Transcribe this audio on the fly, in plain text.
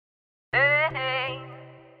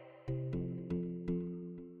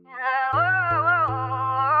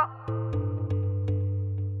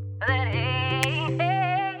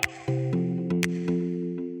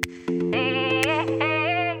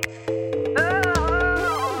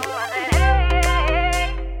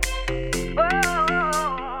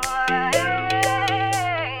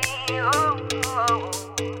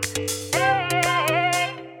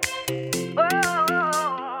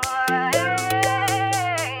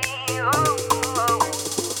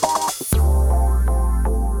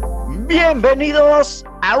Bienvenidos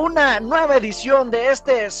a una nueva edición de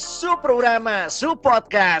su programa, su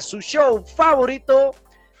podcast, su show favorito,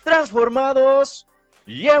 Transformados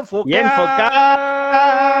y Enfoca2.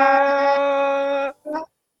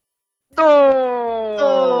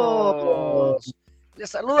 Les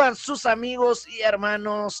saludan sus amigos y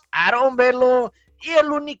hermanos Aarón Velo y el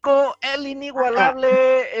único, el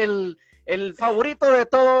inigualable, el favorito de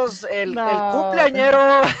todos, el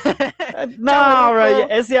cumpleañero. No, bro,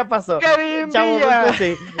 ese ya pasó. Chavo,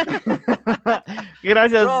 sí.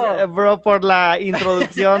 Gracias, bro, por la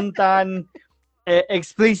introducción tan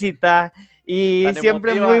explícita y tan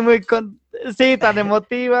siempre emotiva. sí, tan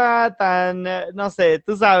emotiva, tan, no sé,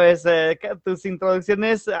 tú sabes, tus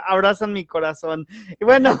introducciones abrazan mi corazón. Y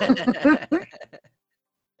bueno,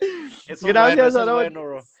 gracias, Aarón. Bueno,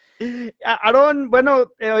 bro. Aarón,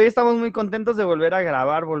 bueno, hoy estamos muy contentos de volver a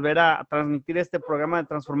grabar, volver a transmitir este programa de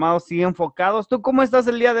Transformados y Enfocados. ¿Tú cómo estás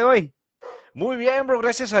el día de hoy? Muy bien, bro,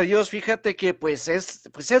 gracias a Dios. Fíjate que pues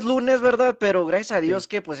es lunes, ¿verdad? Pero gracias a Dios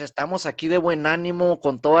que pues estamos aquí de buen ánimo,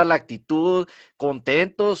 con toda la actitud,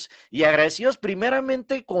 contentos y agradecidos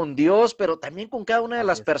primeramente con Dios, pero también con cada una de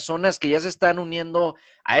las personas que ya se están uniendo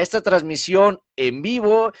a esta transmisión en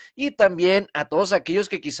vivo y también a todos aquellos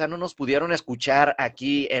que quizá no nos pudieron escuchar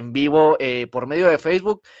aquí en vivo por medio de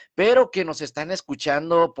Facebook, pero que nos están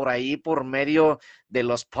escuchando por ahí por medio de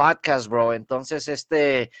los podcasts, bro. Entonces,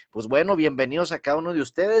 pues bueno, bienvenidos a cada uno de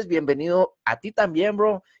ustedes, bienvenido a ti también,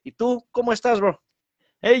 bro. ¿Y tú, cómo estás, bro?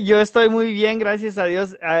 Hey, yo estoy muy bien, gracias a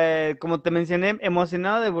Dios. Como te mencioné,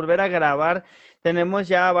 emocionado de volver a grabar. Tenemos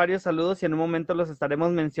ya varios saludos y en un momento los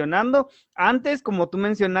estaremos mencionando. Antes, como tú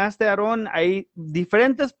mencionaste, Aarón, hay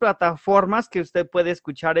diferentes plataformas que usted puede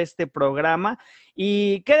escuchar este programa.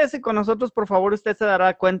 Y quédese con nosotros, por favor, usted se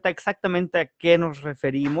dará cuenta exactamente a qué nos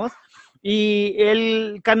referimos. Y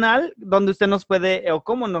el canal donde usted nos puede, o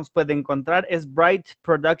cómo nos puede encontrar, es Bright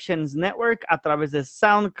Productions Network a través de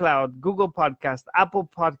SoundCloud, Google Podcast, Apple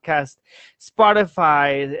Podcast,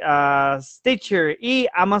 Spotify, Stitcher y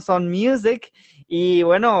Amazon Music. Y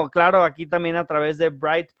bueno, claro, aquí también a través de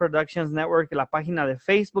Bright Productions Network, la página de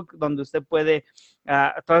Facebook, donde usted puede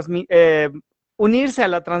unirse a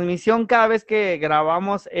la transmisión cada vez que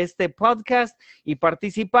grabamos este podcast y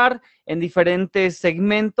participar en diferentes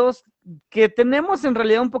segmentos que tenemos en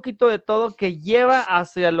realidad un poquito de todo que lleva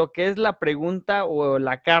hacia lo que es la pregunta o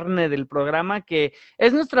la carne del programa, que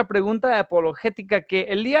es nuestra pregunta de apologética, que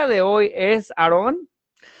el día de hoy es, Aarón.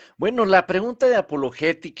 Bueno, la pregunta de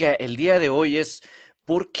apologética el día de hoy es,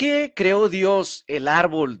 ¿por qué creó Dios el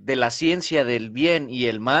árbol de la ciencia del bien y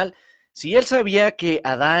el mal si él sabía que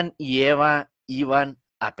Adán y Eva iban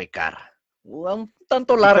a pecar? Un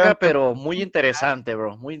tanto larga, pero muy interesante,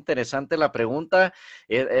 bro. Muy interesante la pregunta.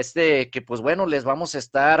 Que pues bueno, les vamos a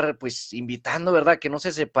estar pues invitando, ¿verdad? Que no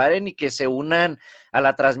se separen y que se unan a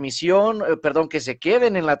la transmisión, que se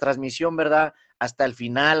queden en la transmisión, ¿verdad? Hasta el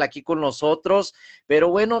final aquí con nosotros. Pero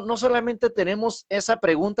bueno, no solamente tenemos esa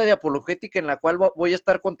pregunta de apologética en la cual voy a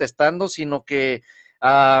estar contestando, sino que,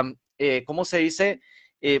 ¿cómo se dice?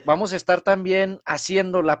 Vamos a estar también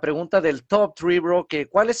haciendo la pregunta del top 3, bro, que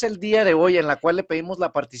 ¿cuál es el día de hoy en la cual le pedimos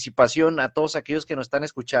la participación a todos aquellos que nos están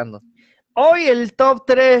escuchando? Hoy el top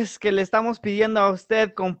 3 que le estamos pidiendo a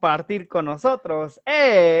usted compartir con nosotros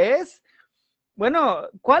es... Bueno,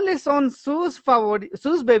 ¿cuáles son sus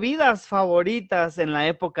bebidas favoritas en la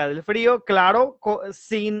época del frío? Claro,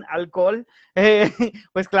 sin alcohol.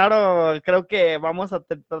 Pues claro, creo que vamos a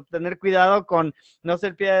tener cuidado con no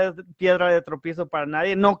ser piedra de tropiezo para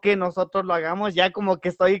nadie. No que nosotros lo hagamos, ya como que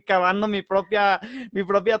estoy cavando mi propia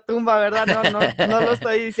tumba, ¿verdad? No lo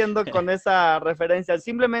estoy diciendo con esa referencia.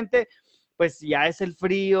 Simplemente... pues ya es el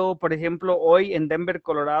frío. Por ejemplo, hoy en Denver,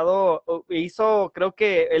 Colorado, creo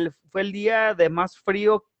que fue el día de más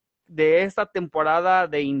frío de esta temporada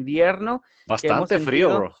de invierno. Bastante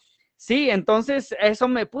frío, bro. Sí, entonces eso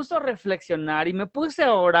me puso a reflexionar y me puse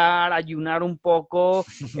a orar, a ayunar un poco,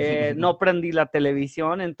 no prendí la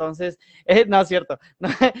televisión, entonces, no es cierto,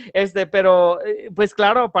 pero pues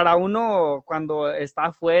claro, para uno cuando está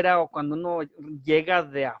afuera o cuando uno llega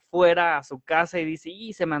de afuera a su casa y dice,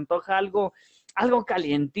 y se me antoja algo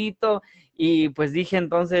calientito, y pues dije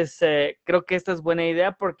entonces, creo que esta es buena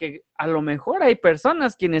idea porque a lo mejor hay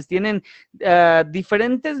personas quienes tienen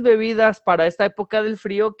diferentes bebidas para esta época del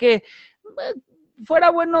frío que fuera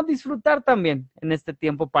bueno disfrutar también en este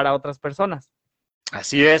tiempo para otras personas.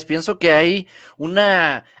 Así es, pienso que hay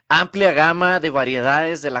una amplia gama de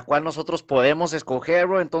variedades de la cual nosotros podemos escoger,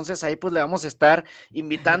 bro. Entonces ahí pues le vamos a estar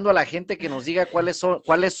invitando a la gente que nos diga cuál es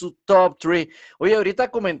su top 3. Oye, ahorita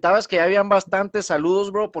comentabas que ya habían bastantes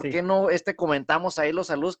saludos, bro. ¿Por Sí. qué no comentamos ahí los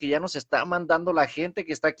saludos que ya nos está mandando la gente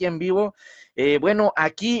que está aquí en vivo? Bueno,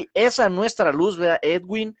 aquí esa nuestra luz, ¿verdad?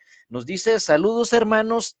 Edwin nos dice saludos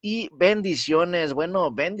hermanos y bendiciones.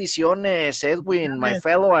 Bueno, bendiciones, Edwin, my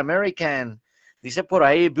fellow American. Dice por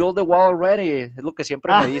ahí, build the wall already, es lo que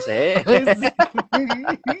siempre me Ah, dice, ¿eh?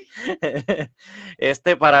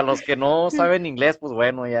 sí. Para los que no saben inglés, pues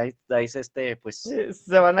bueno, y ahí pues,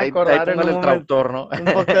 Se van a ahí acordar en un póngale el momento traductor, ¿no? un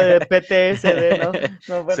poco de PTSD, ¿no?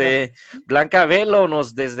 No, bueno. Sí, Blanca Velo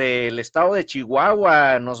desde el estado de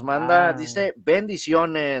Chihuahua, nos manda, Ah, dice,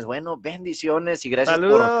 bendiciones, bueno, bendiciones y gracias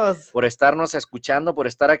saludos. por estarnos escuchando, por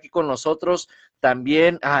estar aquí con nosotros.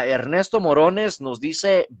 También a Ernesto Morones nos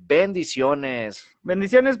dice, bendiciones.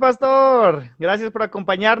 Bendiciones, pastor. Gracias por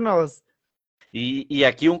acompañarnos. Y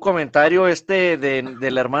aquí un comentario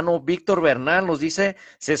del hermano Víctor Bernal nos dice,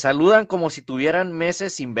 se saludan como si tuvieran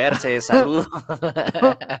meses sin verse, saludos.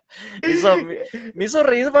 me, hizo, me hizo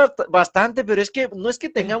reír bastante, pero es que no es que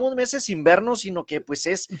tengamos meses sin vernos, sino que pues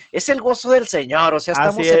es el gozo del Señor, o sea, Así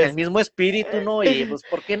estamos en el es. mismo espíritu, ¿no? Y pues,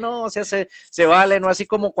 ¿por qué no? O sea, se vale, ¿no? Así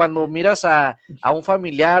como cuando miras a un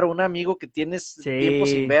familiar o un amigo que tienes tiempo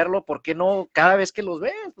sin Sí. verlo, ¿por qué no? Cada vez que los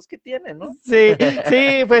ves, pues, ¿qué tiene, no? Sí,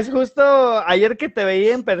 sí, pues justo ayer que te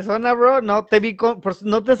veía en persona, bro, no te vi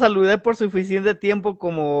no te saludé por suficiente tiempo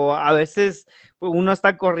como a veces uno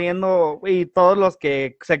está corriendo y todos los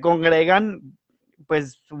que se congregan,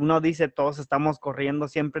 pues uno dice, todos estamos corriendo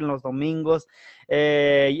siempre en los domingos,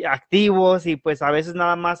 activos y pues a veces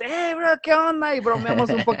nada más, bro, ¿qué onda? Y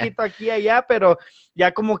bromeamos un poquito aquí y allá, pero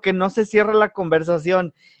ya como que no se cierra la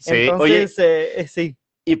conversación. Sí, oye, Entonces, sí.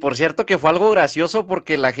 y por cierto que fue algo gracioso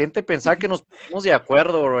porque la gente pensaba que nos pusimos de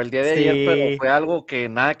acuerdo, bro, el día de ayer, pero Sí. fue algo que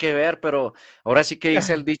nada que ver, pero ahora sí que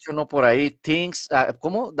dice el dicho, ¿no? Por ahí,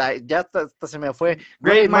 ¿cómo? Ya hasta se me fue.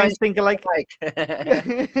 Great Great minds minds think think alike.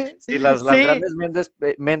 alike. Sí, las Sí. grandes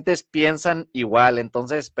mentes piensan igual,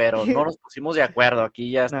 entonces, pero no nos pusimos de acuerdo,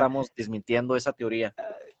 aquí ya No. estamos desmintiendo esa teoría.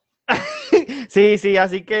 Sí, sí,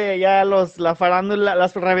 así que ya la farándula,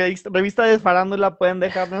 las revistas de farándula pueden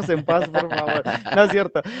dejarnos en paz, por favor. No es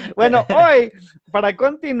cierto. Bueno, hoy, para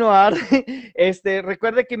continuar,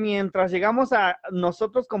 recuerde que mientras llegamos a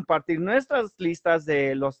nosotros compartir nuestras listas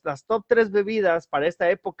de las top 3 bebidas para esta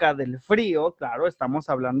época del frío, claro, estamos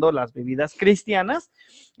hablando las bebidas cristianas,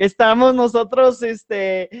 estamos nosotros,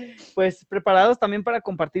 pues, preparados también para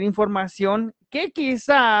compartir información que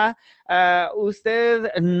quizá usted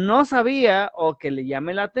no sabía o que le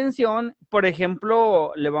llame la atención. Por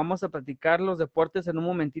ejemplo, le vamos a platicar los deportes en un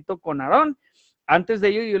momentito con Aarón. Antes de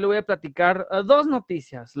ello, yo le voy a platicar dos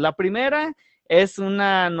noticias. La primera es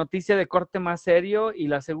una noticia de corte más serio y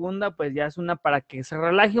la segunda, pues ya es una para que se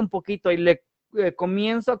relaje un poquito y le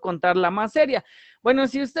comienzo a contar la más seria. Bueno,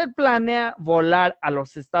 si usted planea volar a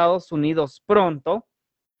los Estados Unidos pronto,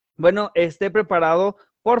 bueno, esté preparado,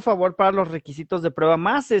 por favor, para los requisitos de prueba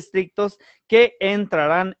más estrictos que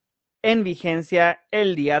entrarán en vigencia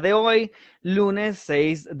el día de hoy, lunes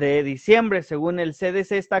 6 de diciembre. Según el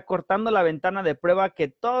CDC, está cortando la ventana de prueba que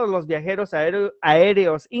todos los viajeros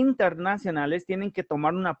aéreos internacionales tienen que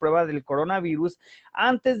tomar una prueba del coronavirus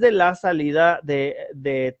antes de la salida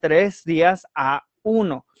de 3 días a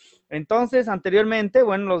 1. Entonces, anteriormente,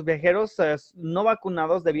 bueno, los viajeros no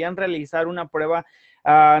vacunados debían realizar una prueba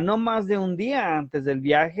no más de un día antes del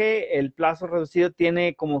viaje. El plazo reducido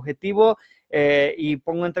tiene como objetivo, y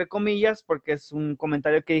pongo entre comillas porque es un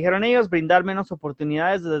comentario que dijeron ellos, brindar menos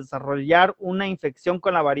oportunidades de desarrollar una infección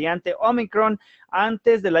con la variante Omicron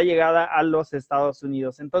antes de la llegada a los Estados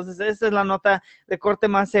Unidos. Entonces, esta es la nota de corte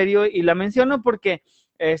más serio y la menciono porque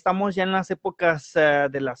estamos ya en las épocas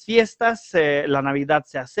de las fiestas, la Navidad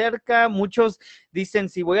se acerca, muchos dicen,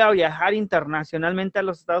 si voy a viajar internacionalmente a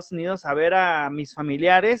los Estados Unidos a ver a mis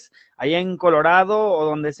familiares allá en Colorado o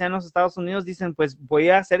donde sea en los Estados Unidos, dicen, pues voy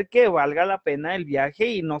a hacer que valga la pena el viaje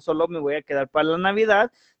y no solo me voy a quedar para la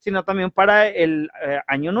Navidad, sino también para el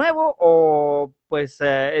Año Nuevo o pues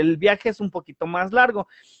el viaje es un poquito más largo.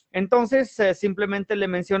 Entonces, simplemente le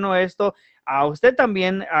menciono esto a usted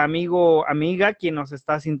también, amigo, amiga, quien nos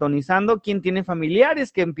está sintonizando, quien tiene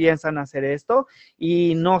familiares que empiezan a hacer esto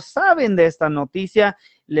y no saben de esta noticia,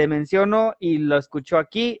 le menciono y lo escuchó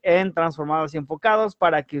aquí en Transformados y Enfocados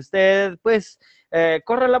para que usted, pues,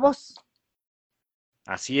 corra la voz.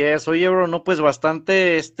 Así es, oye, bro, no, pues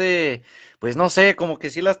bastante, pues no sé, como que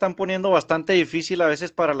sí la están poniendo bastante difícil a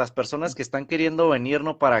veces para las personas que están queriendo venir,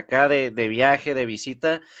 ¿no? Para acá de viaje, de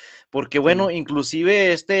visita, porque bueno, Sí,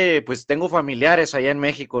 inclusive, pues tengo familiares allá en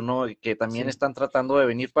México, ¿no? Y que también sí. están tratando de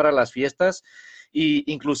venir para las fiestas y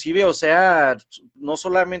inclusive, o sea, no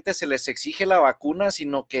solamente se les exige la vacuna,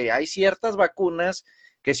 sino que hay ciertas vacunas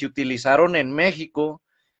que se utilizaron en México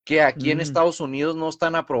que aquí en Mm, Estados Unidos no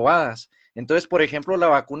están aprobadas. Entonces, por ejemplo, la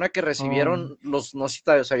vacuna que oh, recibieron no sé si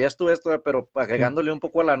sabías tú esto, pero sí. agregándole un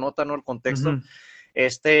poco a la nota, ¿no? El contexto, Ujú.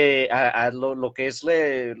 a lo que es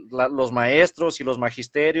los maestros y los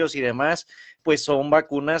magisterios y demás, pues son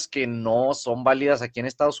vacunas que no son válidas aquí en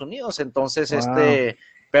Estados Unidos. Entonces, Wow.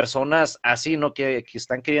 personas así, ¿no? Que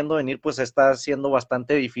están queriendo venir, pues está siendo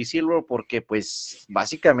bastante difícil, bro, porque pues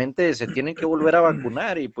básicamente se tienen que volver a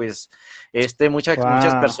vacunar y pues muchas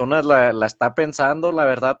Wow. personas la está pensando, la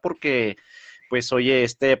verdad, porque pues oye,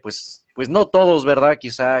 pues no todos, ¿verdad?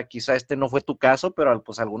 Quizá este no fue tu caso, pero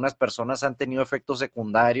pues algunas personas han tenido efectos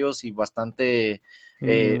secundarios y bastante,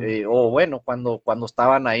 o bueno, cuando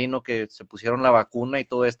estaban ahí, ¿no? Que se pusieron la vacuna y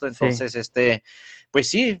todo esto, Sí. entonces, pues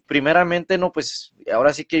sí, primeramente, ¿no? Pues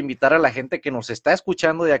ahora sí que invitar a la gente que nos está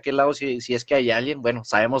escuchando de aquel lado, si es que hay alguien, bueno,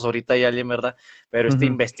 sabemos ahorita hay alguien, ¿verdad? Pero Ujú.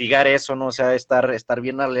 investigar eso, ¿no? O sea, estar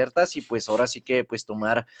bien alertas y pues ahora sí que pues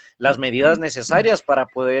tomar las medidas necesarias para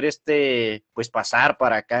poder pues pasar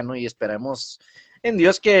para acá, ¿no? Y esperemos en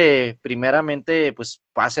Dios que primeramente pues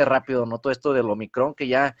pase rápido, ¿no? Todo esto del Omicron, que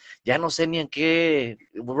ya no sé ni en qué,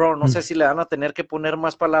 bro, no sé si le van a tener que poner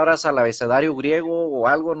más palabras al abecedario griego o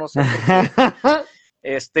algo, no sé,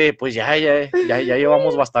 porque pues ya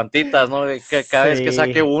llevamos bastantitas, ¿no? Que cada vez que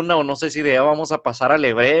saque Sí. una, o no sé si de ya vamos a pasar al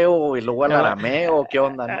hebreo y luego al Va- arameo, ¿qué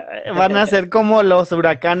onda, no? Van a ser como los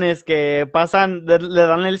huracanes que pasan, le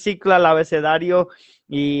dan el ciclo al abecedario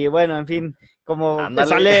y bueno, en fin, como Ándale.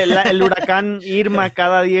 sale el huracán Irma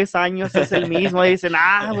cada 10 años, es el mismo, y dicen,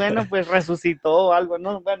 bueno, pues resucitó o algo,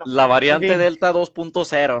 ¿no? Bueno, La en variante fin, Delta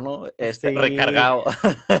 2.0, ¿no? sí. Recargado.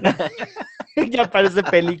 Ya parece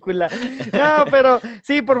película. No, pero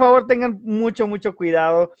sí, por favor, tengan mucho, mucho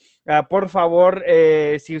cuidado. Por favor,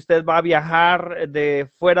 si usted va a viajar de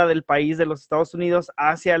fuera del país de los Estados Unidos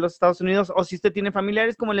hacia los Estados Unidos, o si usted tiene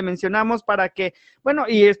familiares, como le mencionamos, para que, bueno,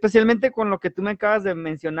 y especialmente con lo que tú me acabas de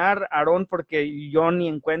mencionar, Aarón, porque yo ni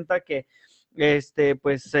en cuenta que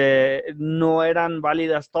pues no eran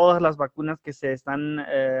válidas todas las vacunas que se están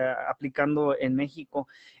aplicando en México.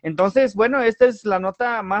 Entonces, bueno, esta es la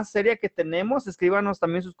nota más seria que tenemos. Escríbanos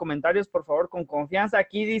también sus comentarios, por favor, con confianza.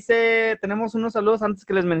 Aquí dice, tenemos unos saludos antes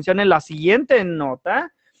que les mencione la siguiente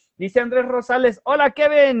nota. Dice Andrés Rosales, hola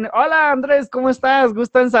Kevin, hola Andrés, ¿cómo estás?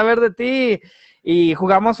 Gusto en saber de ti. Y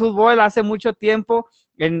jugamos fútbol hace mucho tiempo.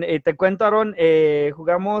 Te cuento, Aaron,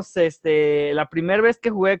 jugamos la primera vez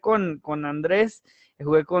que jugué con Andrés,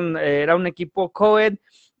 era un equipo coed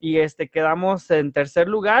y quedamos en tercer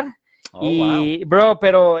lugar. Oh, wow. Y, bro,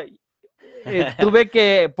 pero tuve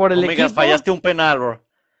que, por No el me digas, equipo, fallaste un penal, bro.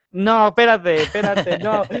 no, espérate,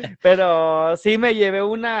 no, pero sí me llevé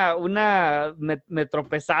me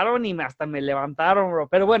tropezaron y hasta me levantaron, bro.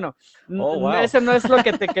 Pero bueno, Oh, wow. ese no es lo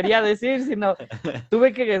que te quería decir, sino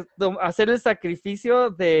tuve que hacer el sacrificio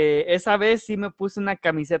de esa vez sí me puse una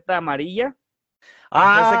camiseta amarilla.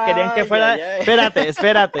 Entonces querían que Ay, fuera, ay, ay. espérate,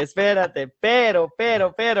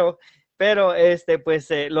 pero, pues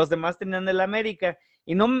los demás tenían el América.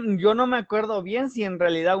 Y no, yo no me acuerdo bien si en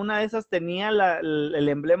realidad una de esas tenía el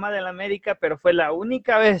emblema del América, pero fue la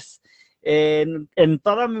única vez en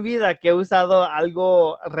toda mi vida que he usado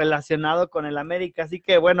algo relacionado con el América. Así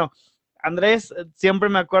que bueno, Andrés, siempre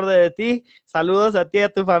me acuerdo de ti. Saludos a ti y a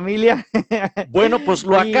tu familia. Bueno, pues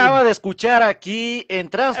lo Y acaba de escuchar aquí en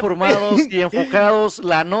Transformados y Enfocados,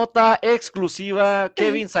 la nota exclusiva,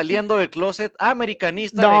 Kevin saliendo del closet,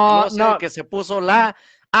 americanista de no, closet, no, que se puso la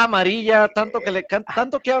amarilla, tanto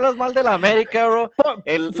que hablas mal de la América, bro. fue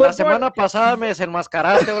La por, semana pasada me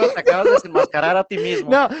desenmascaraste, ahora te acabas de desenmascarar a ti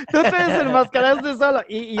mismo. no, tú te desenmascaraste solo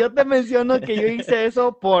y yo te menciono que yo hice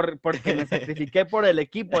eso porque me sacrifiqué por el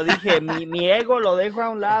equipo. Dije, mi ego lo dejo a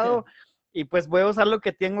un lado y pues voy a usar lo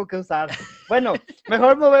que tengo que usar. Bueno,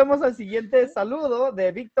 mejor movemos al siguiente saludo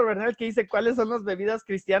de Víctor Bernal que dice, ¿cuáles son las bebidas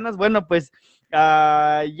cristianas? Bueno, pues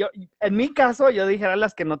en mi caso, yo dijera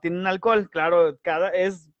las que no tienen alcohol. Claro,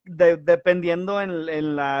 dependiendo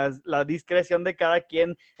en la discreción de cada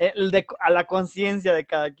quien, a la conciencia de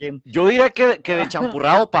cada quien. Yo diría que de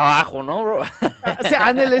champurrado para abajo, ¿no, bro? Sí,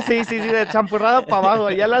 ándale, sí, de champurrada para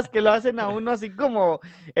abajo. Ya las que lo hacen a uno así como,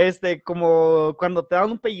 como cuando te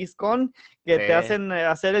dan un pellizcón, que te Sí. hacen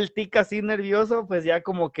hacer el tic así nervioso, pues ya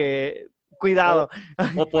como que cuidado.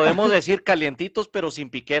 O podemos decir calientitos, pero sin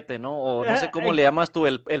piquete, ¿no? O no sé cómo le llamas tú,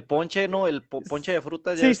 el ponche, ¿no? El ponche de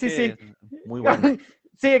frutas, ya Sí, es sí, que sí. es muy bueno.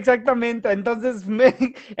 Sí, exactamente. Entonces,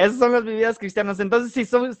 esas son las bebidas cristianas. Entonces,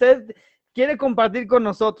 si usted quiere compartir con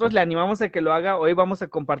nosotros, le animamos a que lo haga. Hoy vamos a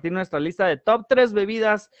compartir nuestra lista de top 3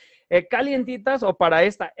 bebidas calientitas o para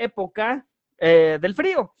esta época del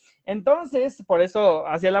frío. Entonces, por eso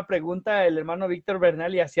hacía la pregunta el hermano Víctor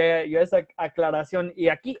Bernal y hacía yo esa aclaración. Y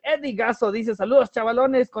aquí Eddie Gasso dice, saludos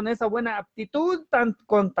chavalones, con esa buena aptitud tan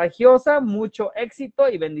contagiosa, mucho éxito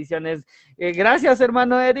y bendiciones. Gracias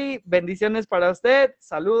hermano Eddie, bendiciones para usted,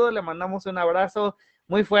 saludos, le mandamos un abrazo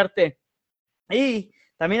muy fuerte. Y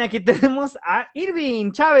también aquí tenemos a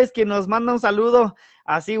Irving Chávez que nos manda un saludo,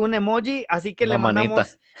 así un emoji, así que Una le manita.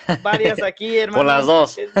 mandamos varias aquí, Con las hermano.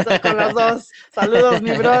 dos. Con las dos. Saludos,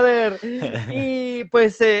 mi brother. Y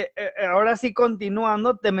pues ahora sí,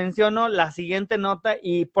 continuando, te menciono la siguiente nota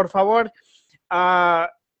y por favor,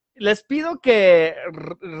 les pido que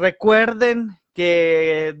recuerden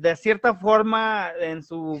que de cierta forma en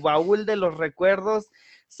su baúl de los recuerdos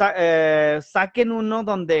saquen uno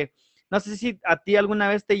donde, no sé si a ti alguna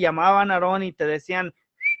vez te llamaban, Aarón, y te decían,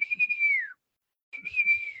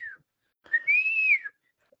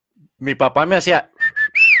 Mi papá me hacía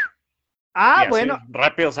y así bueno,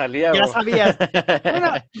 rápido salía, ya bro. sabías.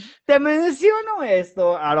 Bueno, te menciono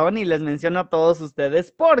esto, Aarón, y les menciono a todos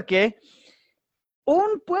ustedes porque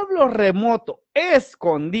un pueblo remoto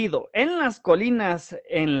escondido en las colinas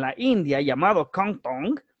en la India llamado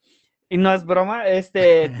Kangtong, y no es broma,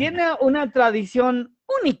 tiene una tradición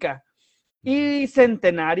única y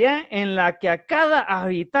centenaria en la que a cada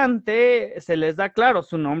habitante se les da, claro,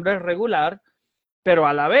 su nombre regular, pero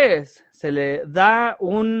a la vez se le da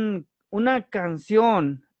una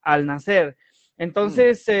canción al nacer.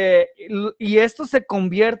 Entonces, y esto se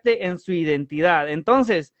convierte en su identidad.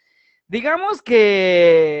 Entonces, digamos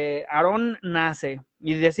que Aarón nace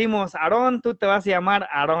y decimos, Aarón, tú te vas a llamar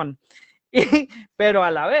Aarón. Pero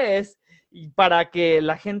a la vez, para que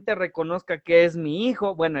la gente reconozca que es mi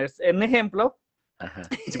hijo, bueno, es un ejemplo. Ajá.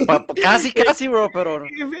 Sí, casi, bro, pero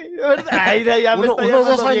Ay, ya me está unos 2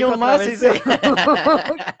 llamando viejo años otra más, vez. sí,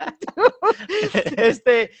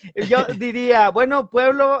 sí. Yo diría, bueno,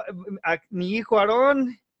 pueblo, a mi hijo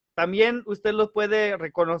Aarón, también usted lo puede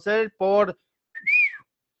reconocer por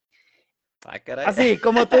Caray. así,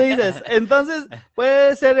 como tú dices. Entonces,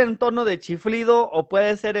 puede ser en tono de chiflido o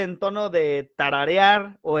puede ser en tono de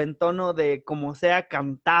tararear o en tono de como sea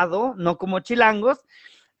cantado, no como chilangos,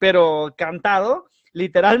 pero cantado,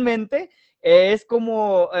 literalmente. Es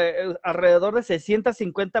como alrededor de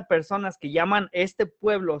 650 personas que llaman este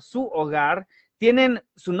pueblo su hogar, tienen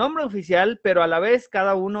su nombre oficial, pero a la vez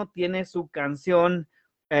cada uno tiene su canción,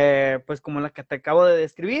 pues como la que te acabo de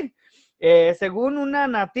describir. Según una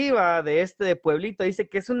nativa de este pueblito, dice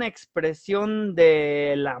que es una expresión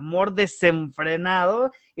del amor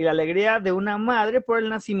desenfrenado y la alegría de una madre por el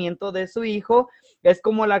nacimiento de su hijo. Es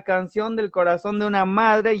como la canción del corazón de una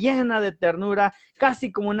madre llena de ternura,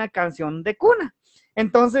 casi como una canción de cuna.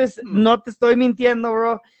 Entonces, no te estoy mintiendo,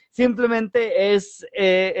 bro. Simplemente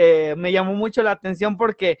me llamó mucho la atención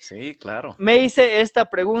porque sí, claro. me hice esta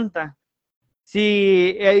pregunta.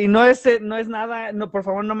 Sí, y no es nada, no, por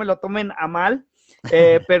favor no me lo tomen a mal,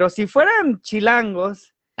 pero si fueran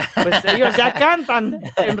chilangos, pues ellos ya cantan,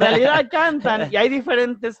 en realidad cantan, y hay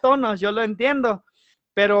diferentes tonos, yo lo entiendo,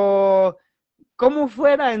 pero ¿cómo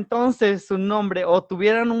fuera entonces su nombre o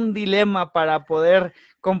tuvieran un dilema para poder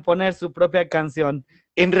componer su propia canción?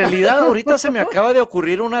 En realidad, ahorita se me acaba de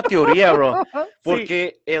ocurrir una teoría, bro. Sí.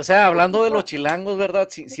 Porque, o sea, hablando de los chilangos, ¿verdad?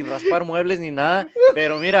 Sin raspar muebles ni nada.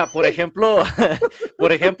 Pero mira, por ejemplo,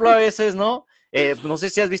 por ejemplo, a veces, ¿no? No sé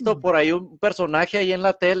si has visto por ahí un personaje ahí en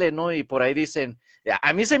la tele, ¿no? Y por ahí dicen,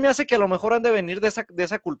 a mí se me hace que a lo mejor han de venir de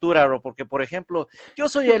esa cultura, bro. Porque, por ejemplo, yo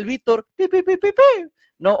soy el Víctor, pi, pi, pi, pi, pi.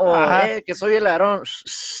 No, o que soy el Aarón,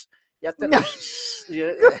 ya te...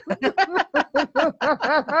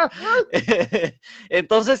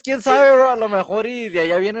 Entonces, quién sabe, bro, a lo mejor y de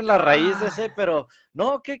allá viene la raíz de ese, pero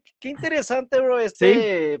no, qué interesante, bro.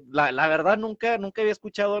 Sí. La verdad, nunca había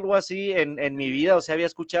escuchado algo así en mi vida. O sea, había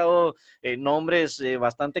escuchado nombres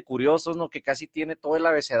bastante curiosos, ¿no? Que casi tiene todo el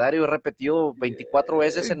abecedario repetido 24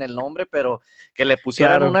 veces en el nombre, pero que le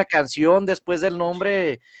pusieran Claro. una canción después del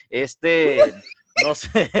nombre,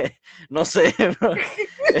 no sé, bro.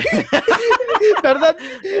 ¿Verdad?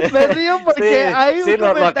 Me río porque Sí, hay un sí,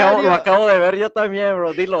 comentario. lo acabo de ver yo también,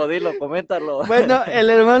 bro. Dilo, coméntalo. Bueno, el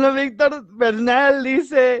hermano Víctor Bernal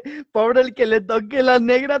dice, pobre el que le toque la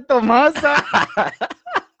negra Tomasa.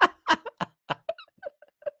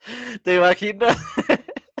 ¿Te imaginas?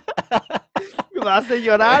 Me vas a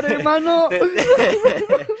llorar, hermano.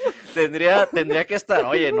 Tendría que estar,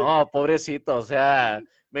 oye, no, pobrecito, o sea,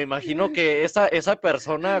 me imagino que esa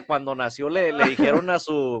persona cuando nació le dijeron a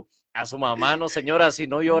su mamá, no señora, si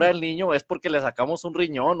no llora el niño es porque le sacamos un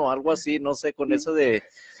riñón o algo así, no sé, con eso del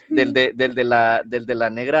de la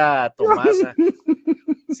negra Tomasa.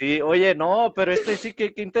 Sí, oye, no, pero sí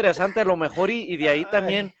que interesante, a lo mejor y de ahí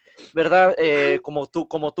también, ¿verdad? Como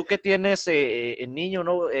tú que tienes el niño,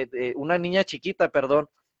 ¿no? Una niña chiquita, perdón.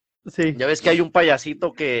 Sí, Ya ves que hay un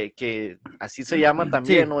payasito que así se llama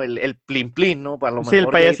también, sí, ¿no? El Plin Plin, ¿no? A lo sí, el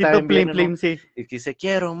mejor de ahí payasito también Plim viene, ¿no? Plim, sí. Y que dice,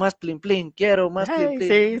 quiero más Plin Plin, quiero más Plin Ay,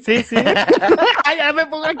 Plin. sí, sí, sí. Ya me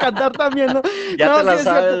pongo a cantar también, ¿no? Ya te No, sí la es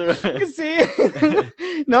cierto. sabes, bro. Sí.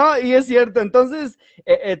 No, y es cierto. Entonces,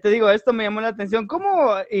 te digo, esto me llamó la atención.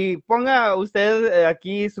 ¿Cómo, y ponga usted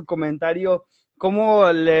aquí su comentario,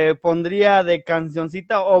 cómo le pondría de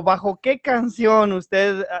cancioncita o bajo qué canción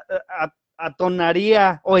usted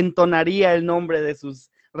atonaría o entonaría el nombre de sus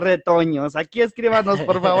retoños? Aquí escríbanos,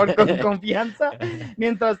 por favor, con confianza.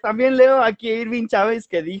 Mientras también leo aquí a Irving Chávez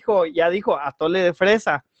que ya dijo atole de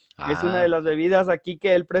fresa. Es una de Ah, las bebidas aquí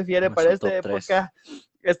que él prefiere en para su top 3.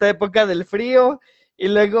 esta época del frío. Y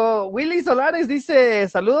luego Willy Solares dice,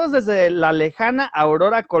 saludos desde la lejana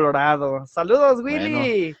Aurora, Colorado. Saludos, Bueno,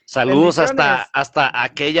 Willy. saludos Bendiciones. hasta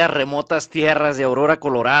aquellas remotas tierras de Aurora,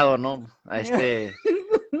 Colorado, ¿no?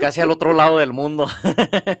 Casi al otro lado del mundo.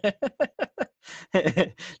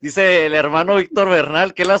 Dice el hermano Víctor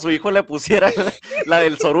Bernal que él a su hijo le pusiera la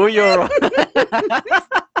del sorullo.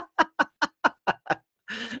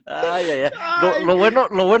 Ay, ay, ay. Lo, Ay. lo bueno,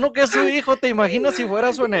 lo bueno que es su hijo, ¿te imaginas si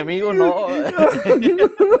fuera su enemigo? No.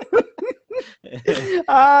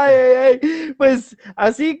 Ay, ay, ay. Pues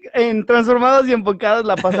así en Transformados y Enfocados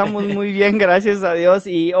la pasamos muy bien, gracias a Dios.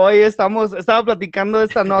 Y hoy estaba platicando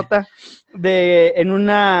esta nota en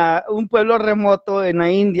un pueblo remoto en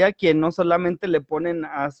la India, que no solamente le ponen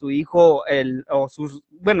a su hijo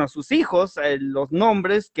sus hijos, los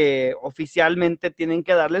nombres que oficialmente tienen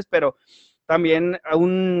que darles, pero también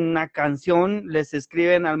una canción les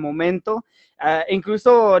escriben al momento.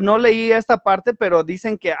 Incluso no leí esta parte, pero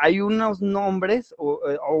dicen que hay unos nombres o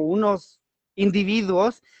unos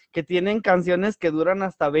individuos que tienen canciones que duran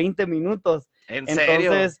hasta 20 minutos. ¿En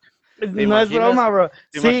serio? Entonces, ¿Te no es imaginas? broma, bro.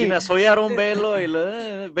 ¿Te Sí, imaginas? Soy Aaron Velo y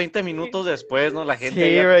 20 minutos después, ¿no? La gente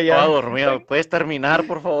sí, ya bro, toda ya. dormida. ¿Puedes terminar,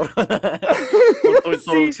 por favor? Con tu Sí.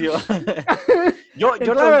 introducción. Yo la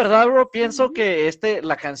Entonces, verdad, bro, pienso que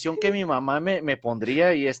la canción que mi mamá me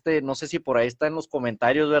pondría, y no sé si por ahí está en los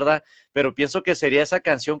comentarios, ¿verdad? Pero pienso que sería esa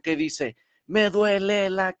canción que dice, me duele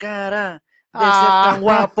la cara de ser tan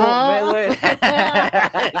guapo, me duele.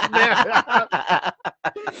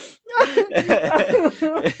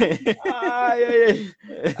 Ay, ay,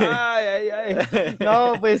 ay, ay, ay.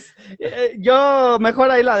 No, pues yo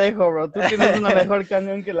mejor ahí la dejo, bro. Tú tienes una mejor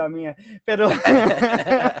canción que la mía. Pero,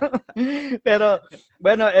 pero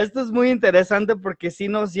bueno, esto es muy interesante porque sí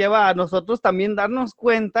nos lleva a nosotros también darnos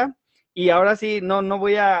cuenta. Y ahora sí, no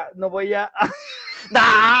voy a. No, bro,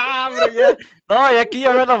 no, y aquí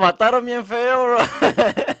ya me la mataron bien feo, bro.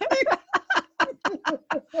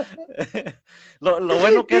 Lo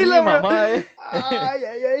bueno que es mi Dilo, bro. mamá, ¿eh? Ay,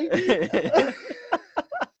 ay, ay.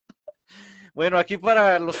 Bueno, aquí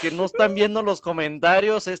para los que no están viendo los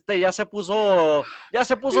comentarios, ya se puso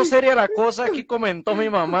seria la cosa. Aquí comentó mi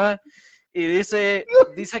mamá y dice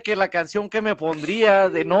que la canción que me pondría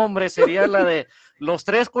de nombre sería la de Los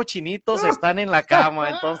tres cochinitos están en la cama.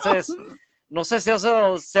 Entonces, no sé si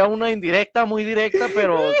eso sea una indirecta, muy directa,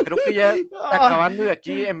 pero creo que ya acabando de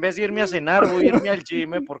aquí, en vez de irme a cenar, voy a irme al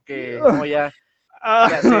gym, porque no, ya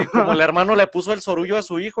sé, como el hermano le puso el sorullo a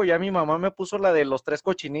su hijo, ya mi mamá me puso la de los tres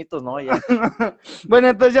cochinitos, ¿no? Ya. Bueno,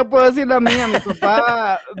 entonces ya puedo decir la mía. Mi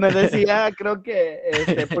papá me decía, creo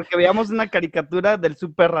que, porque veíamos una caricatura del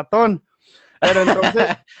super ratón, pero entonces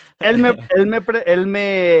él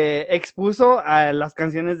me expuso a las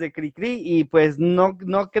canciones de Cricri y pues no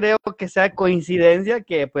creo que sea coincidencia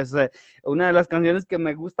que pues una de las canciones que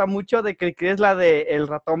me gusta mucho de Cricri es la de El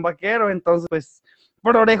ratón vaquero. Entonces pues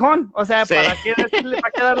por orejón, o sea, Sí. ¿para qué decirle,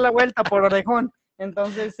 para qué dar la vuelta por orejón?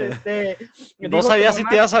 Entonces, No dijo tu sabía si te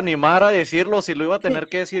mamá. ibas a animar a decirlo, si lo iba a tener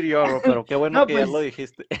que decir yo, bro, pero qué bueno No, que ya lo pues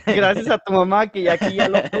dijiste. gracias a tu mamá que aquí ya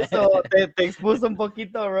lo puso, te expuso un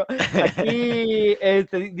poquito, bro. Aquí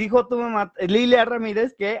dijo tu mamá, Lilia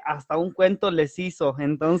Ramírez, que hasta un cuento les hizo.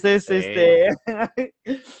 Entonces, Sí.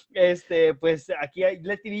 pues aquí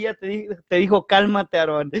Leti Villa te dijo, cálmate,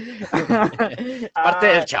 Aarón. Parte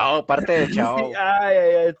del Ah, chavo, parte del sí, chavo. ay,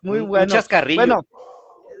 ay, ay, muy Un bueno. chascarrillo. Bueno,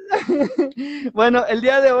 Bueno, el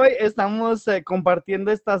día de hoy estamos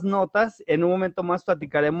compartiendo estas notas. En un momento más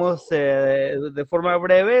platicaremos de forma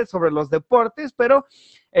breve sobre los deportes, pero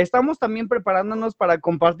estamos también preparándonos para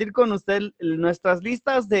compartir con usted nuestras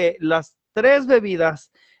listas de las 3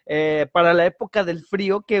 bebidas para la época del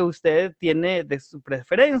frío que usted tiene de su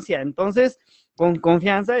preferencia. Entonces, con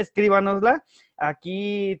confianza, escríbanosla.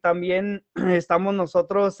 Aquí también estamos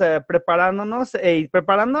nosotros preparándonos y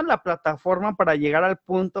preparando la plataforma para llegar al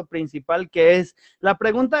punto principal, que es la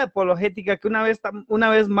pregunta apologética, que una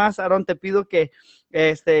vez más, Aaron, te pido que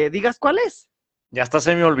digas cuál es. Ya hasta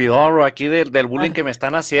se me olvidó, bro, aquí del bullying que me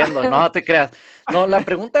están haciendo. No te creas. No, la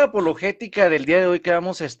pregunta apologética del día de hoy que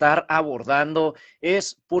vamos a estar abordando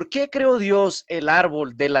es: ¿por qué creó Dios el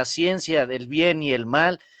árbol de la ciencia del bien y el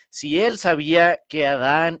mal si él sabía que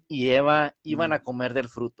Adán y Eva iban a comer del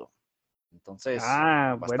fruto? Entonces,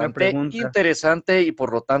 Buena bastante pregunta. interesante, y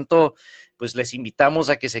por lo tanto, pues les invitamos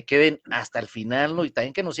a que se queden hasta el final, ¿no? Y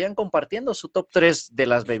también que nos sigan compartiendo su top 3 de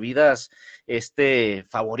las bebidas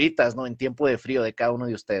favoritas, ¿no? En tiempo de frío de cada uno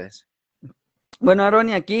de ustedes. Bueno, Aaron,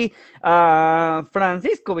 y aquí Frank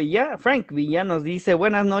Villa nos dice: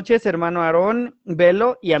 buenas noches, hermano Aarón,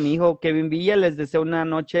 Velo, y a mi hijo Kevin Villa, les deseo una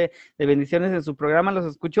noche de bendiciones en su programa, los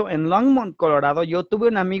escucho en Longmont, Colorado. Yo tuve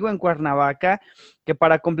un amigo en Cuernavaca que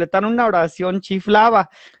para completar una oración chiflaba.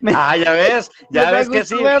 Ya ves que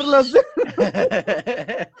sí. Verlos.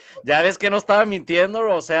 Ya ves que no estaba mintiendo,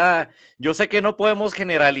 bro. O sea, yo sé que no podemos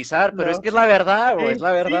generalizar, pero es que es la verdad, bro, Sí, es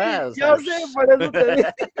la verdad. sí, O sea, yo sé, por eso te digo.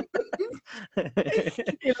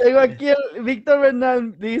 Y luego aquí el Víctor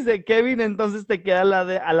Bernal dice: Kevin, entonces te queda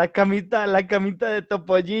a la camita de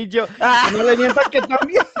Topollillo. Y no le mientas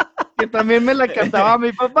que también me la cantaba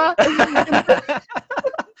mi papá.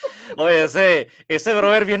 Oye, ese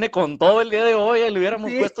brother viene con todo el día de hoy, le hubiéramos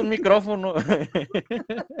Sí. puesto un micrófono.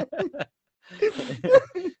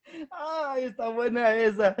 Ay, está buena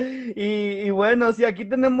esa. Y bueno, sí, aquí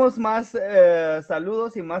tenemos más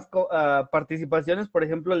saludos y más participaciones. Por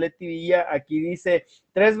ejemplo, Leti Villa aquí dice: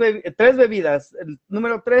 tres bebidas. El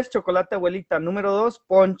número 3, chocolate abuelita. Número 2,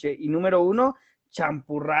 ponche. Y número 1,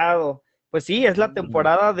 champurrado. Pues sí, es la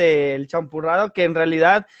temporada del champurrado, que en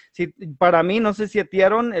realidad, si, para mí, no sé si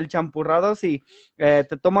atieron el champurrado, si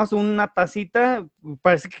te tomas una tacita,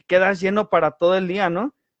 parece que quedas lleno para todo el día,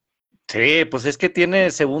 ¿no? Sí, pues es que tiene,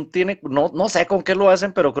 no sé con qué lo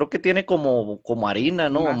hacen, pero creo que tiene como harina,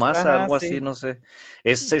 ¿no? O masa, Ajá, algo así, sí. no sé.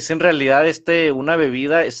 Es en realidad una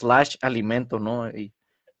bebida / alimento, ¿no?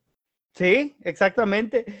 Sí,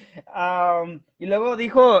 exactamente. Y luego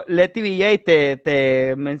dijo Leti Villa y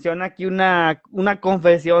te menciona aquí una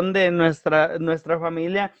confesión de nuestra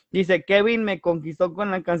familia. Dice: Kevin me conquistó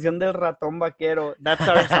con la canción del ratón vaquero. That's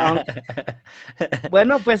our song.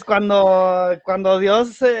 Bueno, pues cuando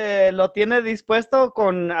Dios lo tiene dispuesto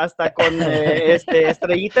hasta con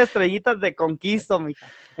estrellitas de conquisto,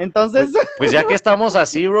 mija. Entonces, Pues ya que estamos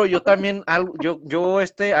así, bro, yo también, yo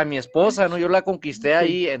a mi esposa, ¿no? Yo la conquisté sí.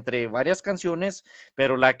 ahí entre varias canciones,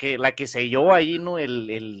 pero la que selló ahí, ¿no?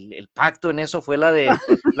 El pacto en eso fue la de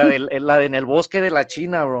En el bosque de la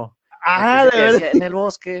China, bro. De Aquella que verdad. decía: en el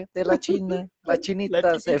bosque de la China, la La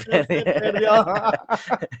chinita se chiquita se perdió. perdió.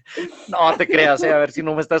 No te creas, a ver si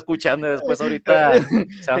no me está escuchando y después ahorita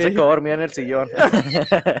se hace que dormir en el sillón.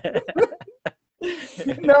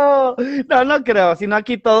 No creo, sino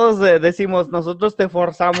aquí todos decimos: nosotros te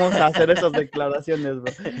forzamos a hacer esas declaraciones,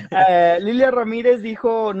 bro. Lilia Ramírez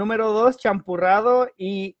dijo: número 2, champurrado,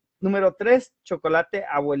 y número 3, chocolate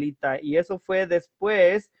abuelita, y eso fue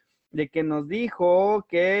después de que nos dijo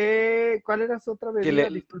 ¿cuál era su otra bebida?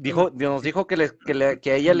 Discúlpeme. Nos dijo que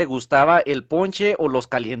a ella le gustaba el ponche o los Ah,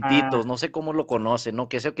 calientitos, no sé cómo lo conoce, ¿no?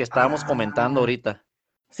 Que es el que estábamos comentando ah, ahorita.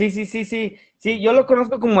 sí, yo lo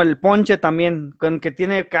conozco como el ponche también, con que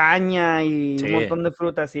tiene caña y un Sí, montón de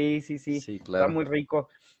frutas, sí, sí, está claro. muy rico.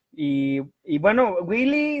 Y bueno,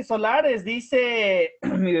 Willy Solares dice: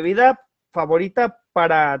 mi bebida favorita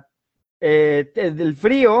para el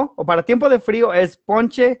frío, o para tiempo de frío, es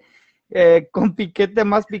ponche con piquete,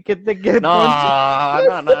 más piquete que ponche.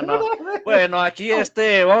 No, no, no, no. Bueno, aquí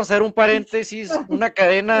vamos a hacer un paréntesis, una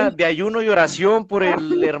cadena de ayuno y oración por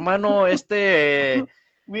el hermano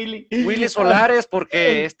Willy. Willy Solares,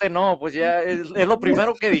 porque no, pues ya es lo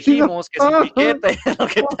primero que dijimos, que sin piquete, es lo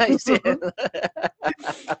que está diciendo.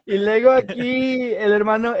 Y luego aquí el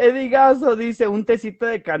hermano Eddie Gaso dice: un tecito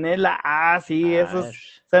de canela. Sí, Ah,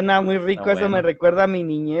 suena muy está rico, eso me bueno. recuerda a mi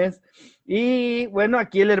niñez. Y bueno,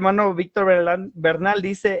 aquí el hermano Víctor Bernal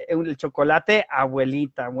dice: el chocolate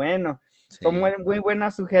abuelita. Bueno, Son muy, Sí. muy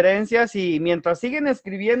buenas sugerencias y mientras siguen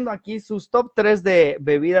escribiendo aquí sus top 3 de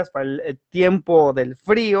bebidas para el tiempo del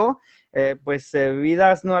frío, pues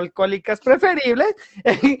bebidas no alcohólicas preferibles.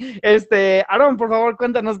 Aaron, por favor,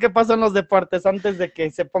 cuéntanos qué pasó en los deportes antes de que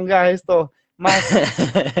se ponga esto más.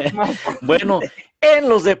 Bueno, en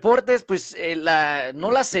los deportes, pues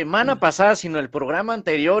no la semana pasada, sino el programa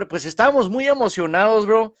anterior, pues estábamos muy emocionados,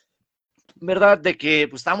 bro, ¿verdad? De que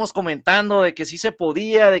pues estábamos comentando de que sí se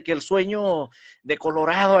podía, de que el sueño de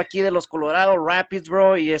Colorado, aquí de los Colorado Rapids,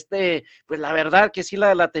 bro, y pues la verdad que sí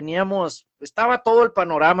la teníamos, estaba todo el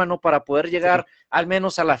panorama, ¿no? Para poder Sí, llegar al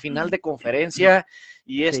menos a la final de conferencia,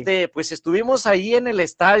 y sí, pues estuvimos ahí en el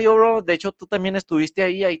estadio, bro, de hecho tú también estuviste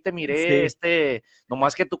ahí te miré, sí.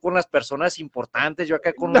 nomás que tú con las personas importantes, yo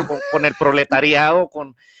acá No, con el proletariado,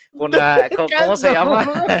 ¿cómo se llama?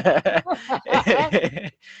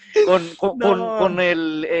 no, no,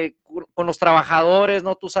 Con los trabajadores,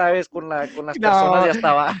 ¿no? Tú sabes, con las personas no, ya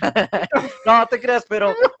estaba. No te creas,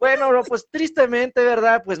 pero bueno, bro, pues tristemente,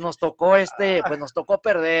 ¿verdad? Pues nos tocó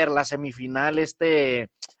perder la semifinal,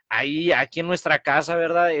 ahí, aquí en nuestra casa,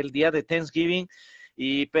 ¿verdad? El día de Thanksgiving.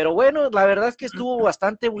 Pero bueno, la verdad es que estuvo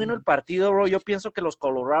bastante bueno el partido, bro. Yo pienso que los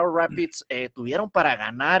Colorado Rapids tuvieron para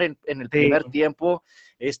ganar en el sí, primer tiempo.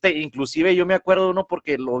 Inclusive yo me acuerdo de uno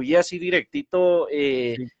porque lo vi así directito,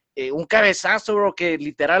 sí, un cabezazo, bro, que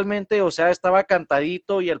literalmente, o sea, estaba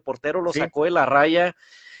cantadito y el portero lo sí. sacó de la raya.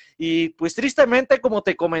 Y pues tristemente, como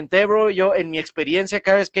te comenté, bro, yo en mi experiencia,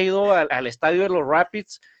 cada vez que he ido al estadio de los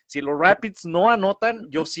Rapids, si los Rapids no anotan,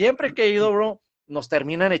 yo siempre que he ido, bro, nos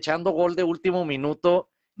terminan echando gol de último minuto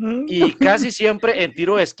y casi siempre en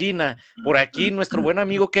tiro de esquina. Por aquí nuestro buen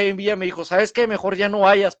amigo Kevin Villa me dijo, ¿sabes qué? Mejor ya no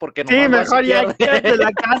vayas porque Sí, nomás vas y mejor ya pierdes. quédate en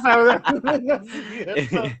la casa, ¿verdad? No, sí, es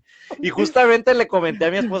cierto. Y justamente le comenté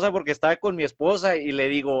a mi esposa porque estaba con mi esposa y le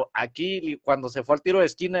digo, aquí cuando se fue al tiro de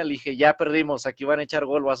esquina, le dije, ya perdimos, aquí van a echar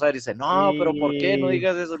gol, vas a ver. Y dice, no, pero ¿por qué? No Sí.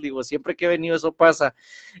 digas eso. Le digo, siempre que he venido eso pasa.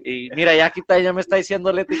 Y mira, ya aquí ya me está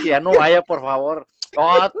diciendo Leti que ya no vaya, por favor.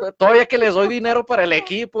 No, todavía que les doy dinero para el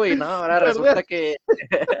equipo y no, ¿Verdad?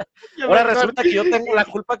 Ya ahora mejor. resulta que yo tengo la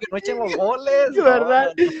culpa que no echen los goles. No, ¿Verdad?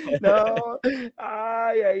 no, no. No.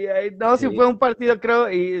 Ay, ay, ay. No, sí Sí. fue un partido, creo,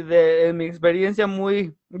 y en mi experiencia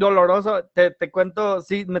muy doloroso. Te cuento,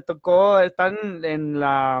 sí, me tocó estar en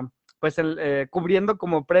la, pues, cubriendo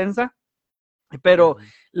como prensa. Pero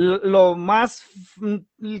Uh-huh. lo más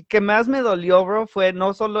que más me dolió, bro, fue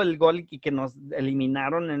no solo el gol y que nos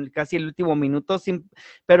eliminaron en casi el último minuto,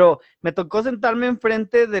 pero me tocó sentarme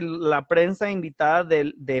enfrente de la prensa invitada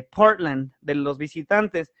de Portland, de los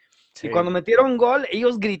visitantes. Y cuando Sí. metieron gol,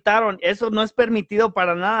 ellos gritaron. Eso no es permitido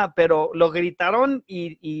para nada, pero lo gritaron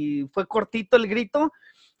y fue cortito el grito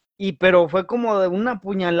pero fue como de una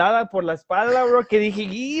puñalada por la espalda, bro, que dije,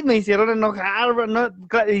 y me hicieron enojar, bro, no,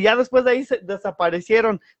 y ya después de ahí se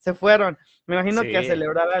desaparecieron, se fueron. Me imagino que a Sí.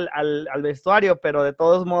 celebrar al vestuario, pero de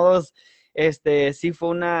todos modos, sí fue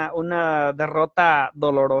una derrota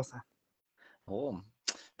dolorosa. Oh,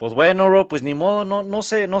 pues bueno, bro, pues ni modo, no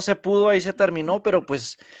se pudo, ahí se terminó, pero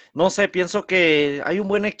pues no sé, pienso que hay un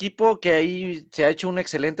buen equipo que ahí se ha hecho un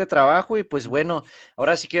excelente trabajo y pues bueno,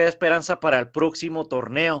 ahora sí queda esperanza para el próximo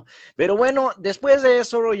torneo. Pero bueno, después de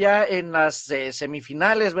eso, bro, ya en las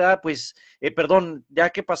semifinales, ¿verdad? Pues, perdón, ya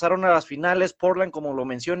que pasaron a las finales, Portland, como lo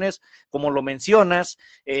mencionas,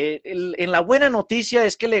 en la buena noticia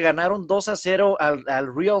es que le ganaron 2-0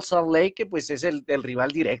 al Real Salt Lake, que pues es el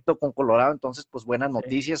rival directo con Colorado, entonces pues buenas Sí,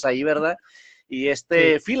 noticias ahí, ¿verdad? Y sí.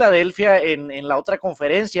 Filadelfia en la otra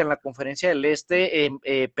conferencia, en la conferencia del Este,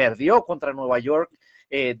 perdió contra Nueva York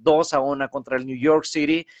 2-1 contra el New York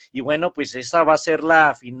City, y bueno, pues esa va a ser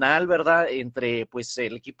la final, ¿verdad? Entre pues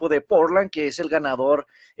el equipo de Portland, que es el ganador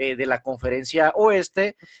de la conferencia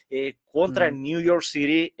oeste, contra Mm, el New York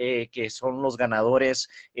City, que son los ganadores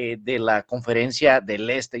de la conferencia del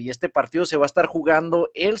Este. Y este partido se va a estar jugando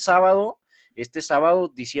este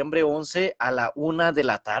sábado, diciembre 11 a la 1 de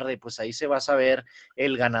la tarde, pues ahí se va a saber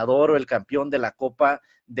el ganador o el campeón de la Copa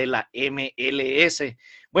de la MLS.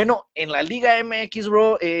 Bueno, en la Liga MX,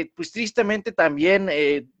 bro, pues tristemente también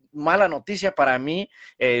mala noticia para mí,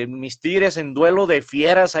 mis Tigres en duelo de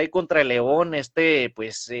fieras ahí contra el León,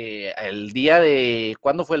 pues el día de,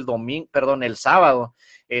 ¿cuándo fue el domingo? Perdón, el sábado,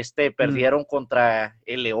 mm, perdieron contra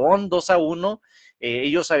el León 2-1.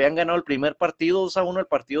 Ellos habían ganado el primer partido 2-1, el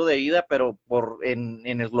partido de ida, pero en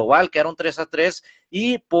el global quedaron 3-3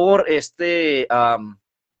 y por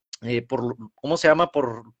 ¿cómo se llama?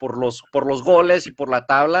 Por los goles y por la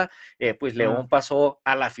tabla, pues Ah. León pasó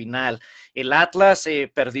a la final. El Atlas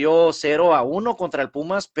perdió 0-1 contra el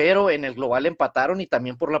Pumas, pero en el global empataron y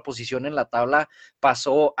también por la posición en la tabla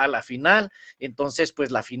pasó a la final. Entonces,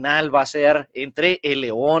 pues la final va a ser entre el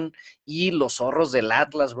León y los Zorros del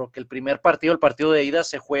Atlas, bro, que el partido de ida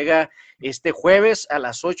se juega este jueves a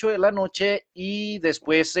las 8 de la noche y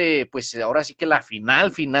después, pues ahora sí que la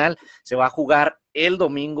final se va a jugar el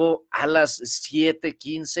domingo a las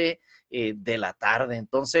 7:15 de la tarde.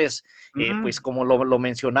 Entonces, pues como lo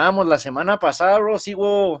mencionamos la semana pasada, bro,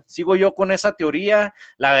 sigo yo con esa teoría.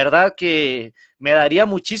 La verdad que me daría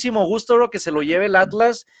muchísimo gusto, bro, que se lo lleve el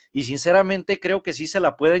Atlas y sinceramente creo que sí se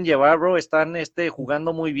la pueden llevar, bro. Están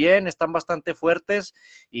jugando muy bien, están bastante fuertes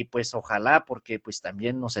y pues ojalá, porque pues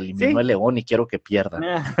también nos eliminó Sí. el León y quiero que pierdan.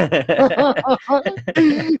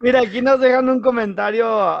 Mira, aquí nos dejan un comentario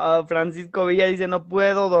a Francisco Villa, dice, no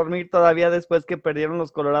puedo dormir todavía después que perdieron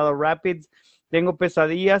los Colorado Rapids, tengo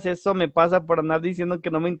pesadillas, eso me pasa por andar diciendo que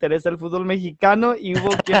no me interesa el fútbol mexicano y hubo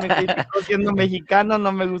quien me criticó siendo mexicano,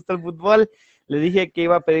 no me gusta el fútbol, le dije que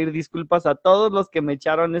iba a pedir disculpas a todos los que me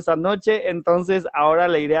echaron esa noche, entonces ahora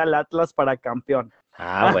le iré al Atlas para campeón.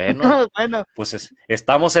 Ah, bueno, Bueno, pues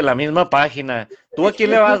estamos en la misma página. ¿Tú a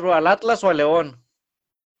quién le vas, bro? ¿Al Atlas o al León?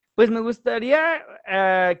 pues me gustaría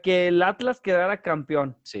que el Atlas quedara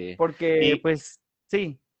campeón, Sí. porque Y, pues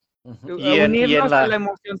sí, y en unirnos a la la,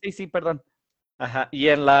 emoción, sí, sí, perdón. ajá, y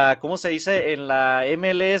en la, ¿cómo se dice? En la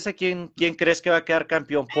MLS, ¿quién crees que va a quedar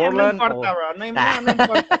campeón? No ¿Portland importa, o? bro, no importa,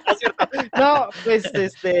 no es cierto. No, pues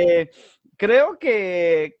creo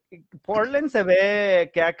que Portland se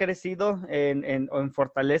ve que ha crecido en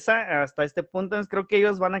fortaleza hasta este punto, entonces creo que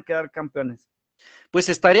ellos van a quedar campeones. Pues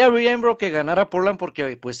estaría bien, bro, que ganara Portland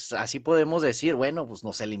porque pues así podemos decir, bueno, pues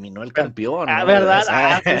nos eliminó el campeón, ¿no? O ¿Verdad?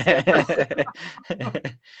 sea, Sí, es cierto.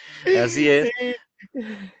 así es. Sí.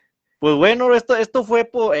 Pues bueno, esto fue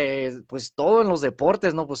pues todo en los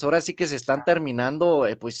deportes, ¿no? Pues ahora sí que se están terminando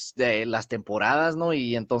pues las temporadas, ¿no?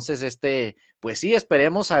 Y entonces pues sí,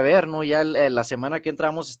 esperemos a ver, ¿no? Ya la semana que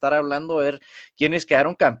entramos a estar hablando, a ver quiénes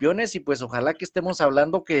quedaron campeones y pues ojalá que estemos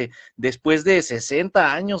hablando que después de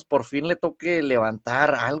 60 años por fin le toque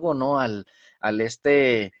levantar algo, ¿no? Al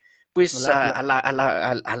pues El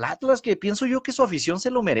Atlas, al Atlas, que pienso yo que su afición se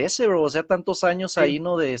lo merece, bro. O sea, tantos años sí. ahí,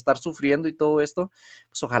 ¿no? De estar sufriendo y todo esto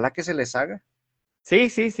pues ojalá que se les haga. Sí,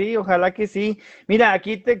 sí, sí, ojalá que sí. Mira,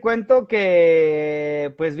 aquí te cuento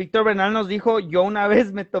que, pues, Víctor Bernal nos dijo, yo una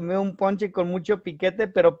vez me tomé un ponche con mucho piquete,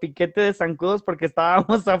 pero piquete de zancudos porque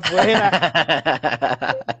estábamos afuera.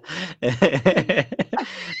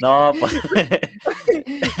 No, pues.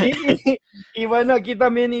 Y, y bueno, aquí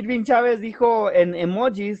también Irving Chávez dijo en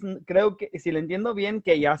emojis, creo que, si le entiendo bien,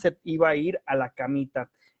 que ya se iba a ir a la camita.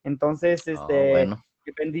 Entonces, Oh, bueno.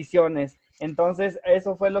 bendiciones. Entonces,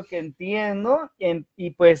 eso fue lo que entiendo. Y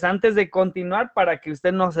pues antes de continuar, para que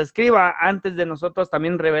usted nos escriba, antes de nosotros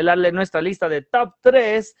también revelarle nuestra lista de top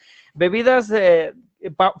 3 bebidas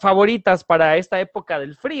favoritas para esta época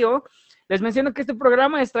del frío, les menciono que este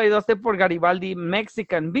programa es traído a usted por Garibaldi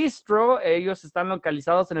Mexican Bistro. Ellos están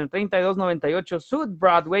localizados en el 3298 South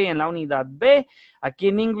Broadway en la unidad B, aquí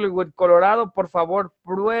en Inglewood, Colorado. Por favor,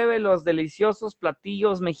 pruebe los deliciosos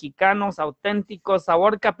platillos mexicanos auténticos,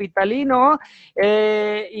 sabor capitalino.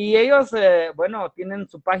 Y ellos, bueno, tienen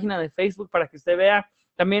su página de Facebook para que usted vea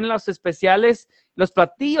también los especiales, los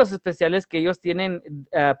platillos especiales que ellos tienen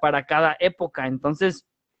para cada época. Entonces,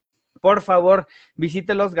 por favor,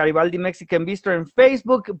 visítelos, Garibaldi Mexican Bistro en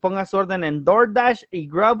Facebook, ponga su orden en DoorDash y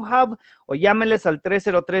Grubhub o llámeles al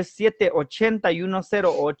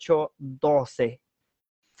 303-781-0812.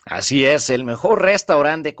 Así es, el mejor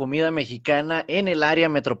restaurante de comida mexicana en el área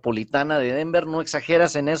metropolitana de Denver, no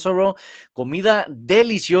exageras en eso, bro, comida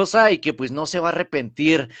deliciosa y que pues no se va a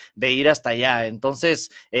arrepentir de ir hasta allá, entonces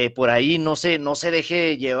por ahí no se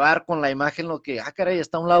deje llevar con la imagen lo que, caray,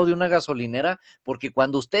 está a un lado de una gasolinera, porque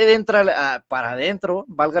cuando usted entra para adentro,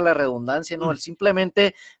 valga la redundancia, ¿no?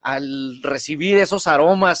 Simplemente al recibir esos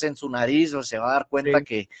aromas en su nariz, se va a dar cuenta Sí.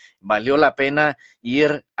 que valió la pena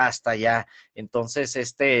ir hasta allá. Entonces,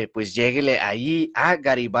 pues lléguele ahí a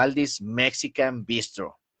Garibaldi's Mexican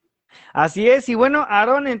Bistro. Así es, y bueno,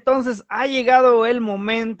 Aaron, entonces ha llegado el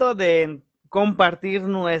momento de compartir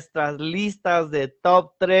nuestras listas de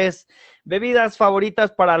top 3 bebidas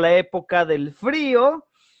favoritas para la época del frío.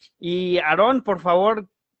 Y Aaron, por favor,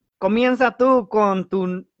 comienza tú con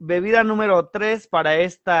tu bebida número 3 para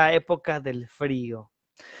esta época del frío.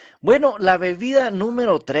 Bueno, la bebida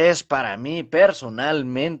número 3 para mí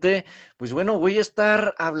personalmente, pues bueno, voy a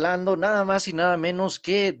estar hablando nada más y nada menos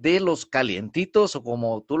que de los calientitos o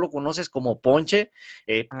como tú lo conoces como ponche,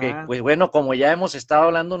 que Ah, pues bueno, como ya hemos estado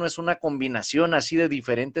hablando, no es una combinación así de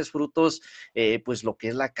diferentes frutos, pues lo que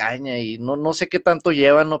es la caña y no sé qué tanto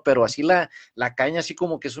llevan, ¿no? Pero así la caña así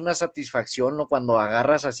como que es una satisfacción, ¿no? Cuando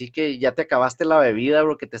agarras así que ya te acabaste la bebida,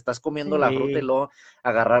 bro, que te estás comiendo la fruta y sí, luego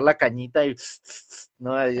agarrar la cañita y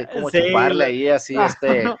no, es como sí. chuparle ahí así,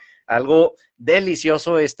 algo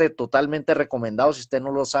delicioso, totalmente recomendado. Si usted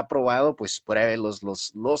no los ha probado, pues pruebe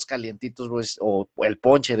los calientitos, pues, o el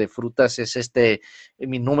ponche de frutas, es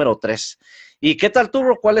mi número 3. ¿Y qué tal tú,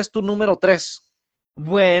 bro? ¿Cuál es tu número 3?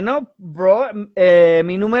 Bueno, bro,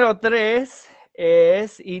 mi número 3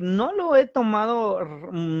 es, y no lo he tomado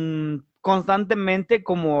constantemente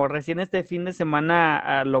como recién este fin de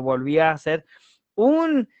semana lo volví a hacer,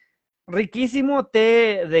 un riquísimo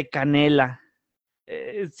té de canela.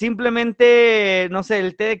 Simplemente, no sé,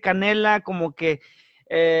 el té de canela como que,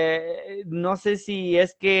 no sé si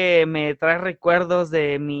es que me trae recuerdos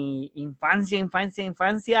de mi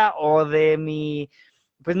infancia o de mi,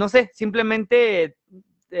 pues no sé, simplemente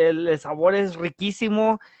el sabor es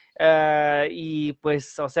riquísimo y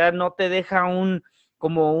pues, o sea, no te deja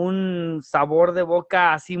como un sabor de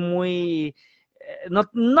boca así muy,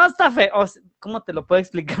 no está feo, ¿cómo te lo puedo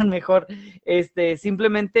explicar mejor?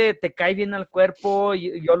 Simplemente te cae bien al cuerpo,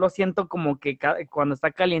 yo lo siento como que cuando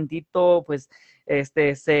está calientito, pues,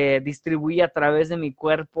 se distribuye a través de mi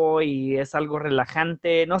cuerpo y es algo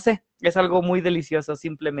relajante, no sé, es algo muy delicioso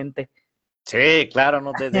simplemente. Sí, claro,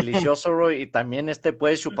 no, delicioso, bro, y también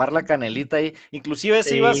puedes chupar la canelita ahí. Inclusive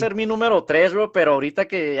ese iba a Sí. ser mi número 3, bro, pero ahorita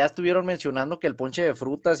que ya estuvieron mencionando que el ponche de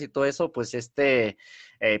frutas y todo eso, pues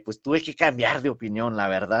pues tuve que cambiar de opinión, la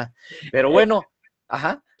verdad. Pero Eh, bueno,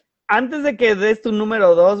 ajá. Antes de que des tu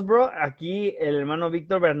número 2, bro, aquí el hermano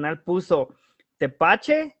Víctor Bernal puso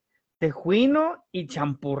tepache, tejuino y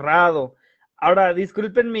champurrado. Ahora,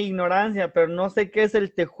 disculpen mi ignorancia, pero no sé qué es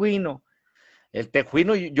el tejuino. El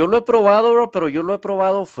tejuino, yo lo he probado, bro, pero yo lo he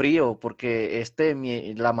probado frío, porque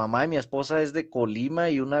la mamá de mi esposa es de Colima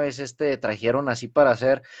y una vez trajeron así para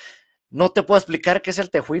hacer. No te puedo explicar qué es el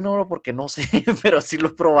tejuino, bro, porque no sé, pero sí lo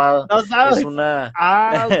he probado. No Es sabes. una.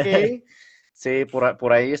 Ah, ok. Sí,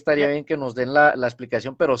 por ahí estaría bien que nos den la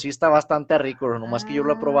explicación, pero sí está bastante rico, bro, nomás que yo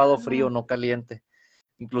lo he probado frío, Ah, no caliente.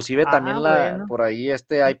 Inclusive también bueno. por ahí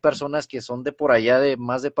hay personas que son de por allá, de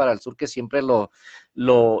más de para el sur, que siempre lo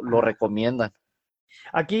Ah. recomiendan.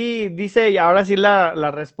 Aquí dice, y ahora sí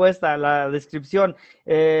la respuesta, la descripción.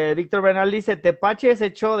 Víctor Bernal dice, tepache es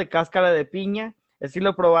hecho de cáscara de piña. Sí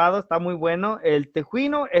lo he probado, está muy bueno. El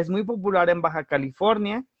tejuino es muy popular en Baja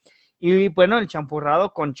California. Y bueno, el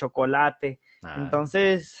champurrado con chocolate. Ah,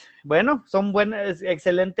 Entonces, bueno, son buenas,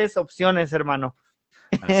 excelentes opciones, hermano.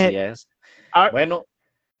 así es. Ah, Bueno,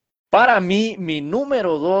 para mí, mi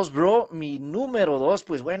número 2, bro, mi número 2,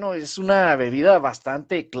 pues bueno, es una bebida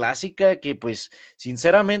bastante clásica que pues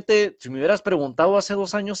sinceramente, si me hubieras preguntado hace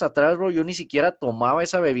 2 años atrás, bro, yo ni siquiera tomaba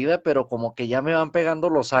esa bebida, pero como que ya me van pegando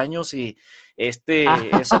los años y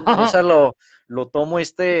esa lo tomo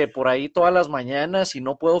por ahí todas las mañanas y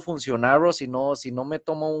no puedo funcionar, bro, si no me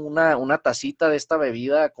tomo una tacita de esta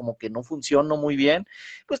bebida, como que no funciono muy bien,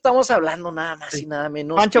 pues estamos hablando nada más y sí. nada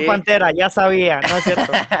menos Pancho que Pantera, ya sabía, ¿no es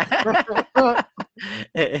cierto?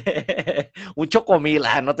 un chocomil,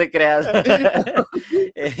 no te creas.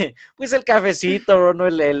 Pues el cafecito, bro, ¿no?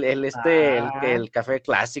 Ah, El café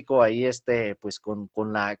clásico ahí, pues con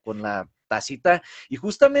la tacita. Y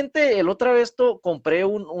justamente el otra vez compré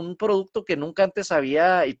un producto que nunca antes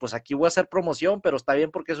había, y pues aquí voy a hacer promoción, pero está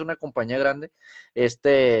bien porque es una compañía grande.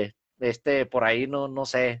 Por ahí no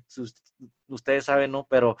sé, si ustedes saben, ¿no?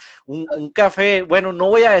 Pero un café, bueno, no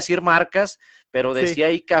voy a decir marcas, pero sí. decía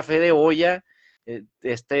ahí café de olla, eh,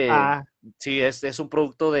 este, Ah, sí, es un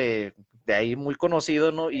producto de ahí muy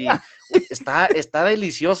conocido, ¿no? Y está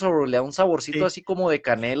delicioso, bro, le da un saborcito sí. así como de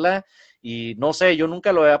canela y no sé, yo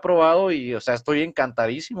nunca lo había probado y, o sea, estoy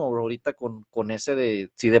encantadísimo, bro, ahorita con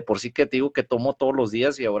ese sí, de por sí que te digo que tomo todos los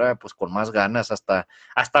días y ahora pues con más ganas,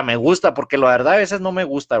 hasta me gusta, porque la verdad a veces no me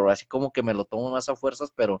gusta, bro, así como que me lo tomo más a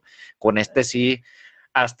fuerzas, pero con sí,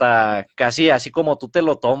 hasta casi así como tú te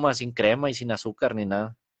lo tomas, sin crema y sin azúcar ni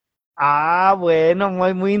nada. Ah, bueno,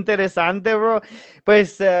 muy, muy interesante, bro.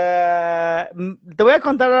 Pues te voy a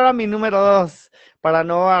contar ahora mi número 2 para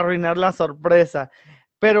no arruinar la sorpresa.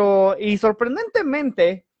 Pero, y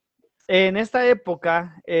sorprendentemente, en esta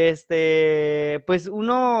época, pues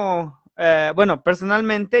uno Bueno,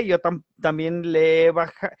 personalmente yo también le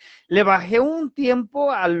bajé un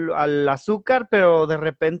tiempo al azúcar, pero de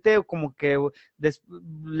repente como que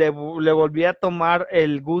le volví a tomar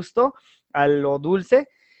el gusto a lo dulce.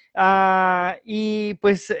 Y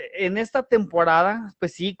pues en esta temporada,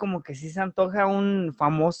 pues sí, como que sí se antoja un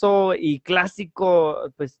famoso y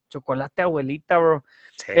clásico, pues chocolate abuelita, bro.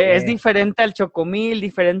 Es Sí. diferente al Chocomil,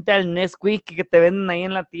 diferente al Nesquik que te venden ahí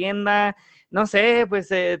en la tienda. No sé, pues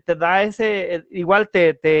te da igual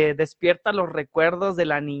te despierta los recuerdos de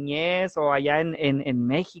la niñez o allá en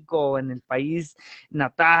México o en el país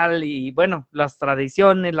natal y bueno, las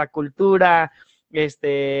tradiciones, la cultura,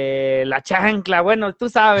 la chancla, bueno, tú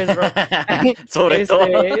sabes, bro. Sobre todo.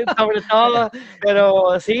 Sobre todo,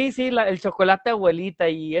 pero sí, sí, el chocolate abuelita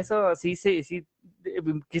y eso sí, sí, sí,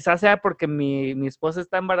 quizás sea porque mi esposa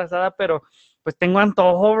está embarazada, pero pues tengo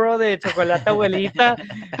antojo, bro, de chocolate abuelita.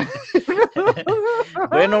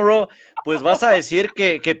 Bueno, bro, pues vas a decir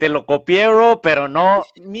que te lo copié, bro, pero no,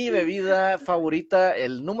 mi bebida favorita,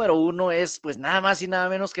 el número uno es pues nada más y nada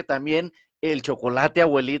menos que también el chocolate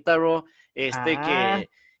abuelita, bro, Ah,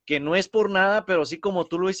 que no es por nada, pero sí como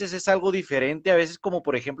tú lo dices, es algo diferente, a veces como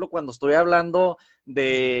por ejemplo cuando estoy hablando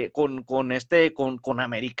con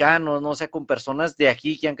americanos, ¿no? O sea, con personas de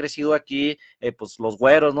aquí que han crecido aquí, pues los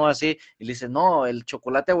güeros, ¿no? Así, y le dicen, no, el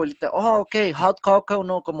chocolate abuelita, oh, ok, hot cocoa,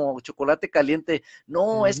 no, como chocolate caliente,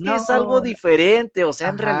 no, es que es algo no, diferente, o sea,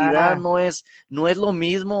 en realidad ajá, no es lo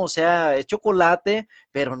mismo, o sea, es chocolate,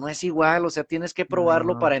 pero no es igual, o sea, tienes que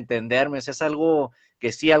probarlo no. para entenderme, o sea, es algo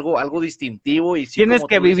que sí, algo distintivo y sí, Tienes como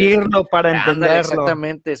que tú lo dices, vivirlo para ándale, entenderlo.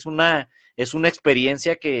 exactamente, es una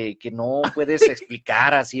experiencia que no puedes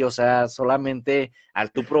explicar así, o sea, solamente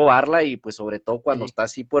al tú probarla y pues sobre todo cuando Sí, está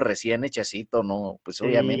así pues recién hechecito, ¿no? Pues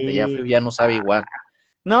obviamente ya frío sí. ya no sabe igual.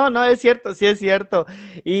 No, no, es cierto, sí es cierto.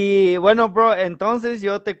 Y bueno, bro, entonces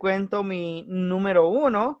yo te cuento mi número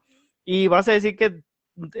uno y vas a decir que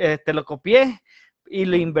te lo copié y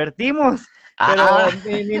lo invertimos, Ah,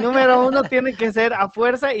 pero mi número uno tiene que ser a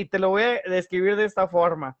fuerza y te lo voy a describir de esta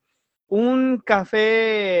forma. Un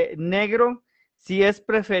café negro, si es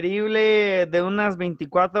preferible de unas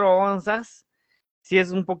 24 onzas, si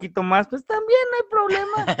es un poquito más, pues también no hay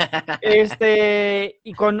problema.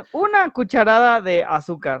 Y con una cucharada de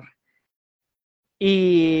azúcar.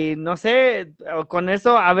 Y no sé, con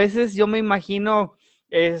eso a veces yo me imagino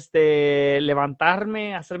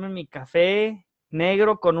levantarme, hacerme mi café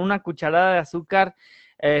negro con una cucharada de azúcar.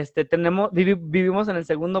 Vivimos en el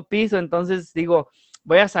segundo piso, entonces digo,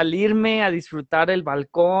 voy a salirme a disfrutar el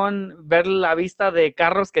balcón, ver la vista de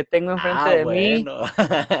carros que tengo enfrente ah, de mí, bueno.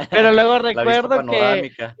 pero luego La vista recuerdo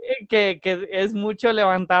panorámica. que es mucho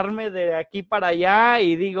levantarme de aquí para allá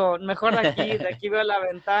y digo, mejor de aquí veo la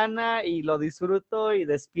ventana y lo disfruto y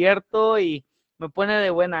despierto y me pone de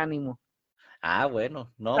buen ánimo. Ah,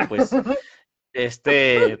 bueno, no, pues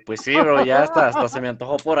pues sí, bro, ya hasta se me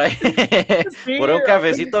antojó por ahí, Sí, por un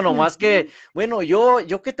cafecito, nomás que, bueno, yo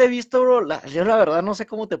que te he visto, bro, yo la verdad no sé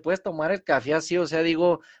cómo te puedes tomar el café así, o sea,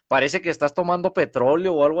 digo, parece que estás tomando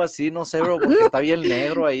petróleo o algo así, no sé, bro, porque está bien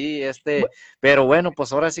negro ahí, pero bueno,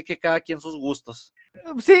 pues ahora sí que cada quien sus gustos.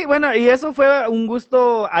 sí, bueno, y eso fue un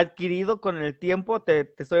gusto adquirido con el tiempo, te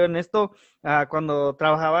soy honesto, cuando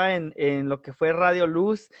trabajaba en lo que fue Radio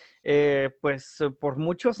Luz, pues por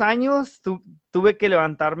muchos años tuve que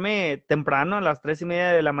levantarme temprano a las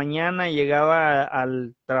 3:30 de la mañana, llegaba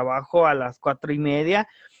al trabajo a las 4:30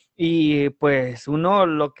 y pues uno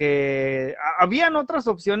habían otras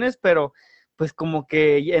opciones, pero pues como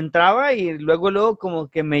que entraba y luego como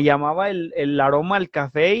que me llamaba el aroma al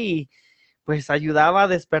café y pues ayudaba a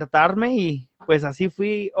despertarme y pues así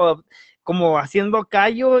fui como haciendo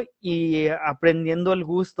callo y aprendiendo el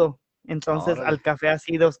gusto. Entonces al Órale. café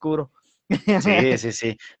así de oscuro. Sí, sí,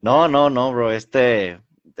 sí. No, no, no, bro. ¿Qué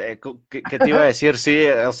te iba a decir? Sí,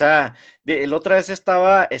 o sea, la otra vez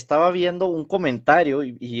estaba viendo un comentario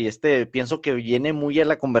y pienso que viene muy a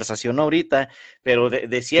la conversación ahorita, pero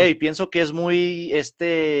decía Sí. y pienso que es muy,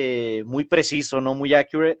 muy preciso, ¿no? Muy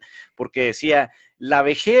accurate, porque decía, la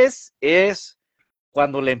vejez es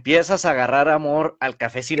cuando le empiezas a agarrar amor al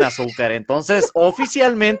café sin azúcar. Entonces,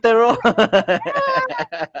 oficialmente, bro,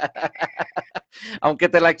 aunque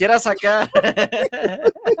te la quieras sacar.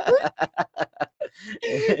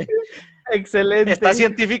 Está Excelente.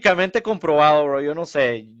 científicamente comprobado, bro. Yo no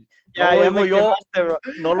sé. No lo Ya digo me yo, quemaste, bro.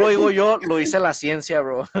 no lo digo yo, lo dice la ciencia,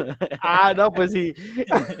 bro. No, pues sí.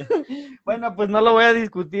 Bueno, pues no lo voy a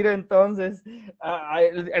discutir entonces.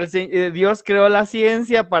 Dios creó la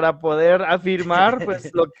ciencia para poder afirmar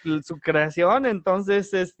pues su creación, entonces,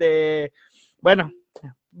 bueno,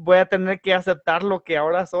 voy a tener que aceptar lo que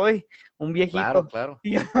ahora soy, un Claro, viejito. claro.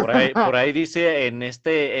 Por ahí dice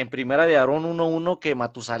en Primera de Aarón 1:1 que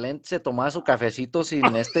Matusalén se tomaba su cafecito sin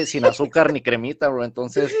azúcar ni cremita, bro.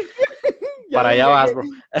 Entonces, Ya para me allá vas,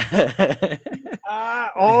 llegué.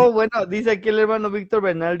 bro. Bueno, dice aquí el hermano Víctor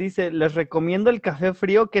Bernal, dice, les recomiendo el café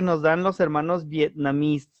frío que nos dan los hermanos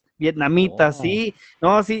vietnamitas, Oh, sí,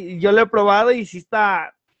 no, sí, yo lo he probado y sí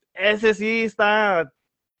ese sí está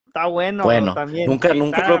bueno, bro, bueno, también, nunca lo he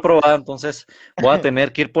está, probado, entonces voy a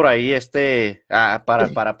tener que ir por ahí,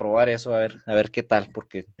 para probar eso, a ver qué tal,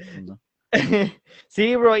 porque no.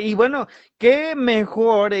 sí, bro, y bueno, qué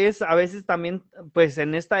mejor es a veces también, pues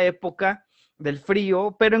en esta época del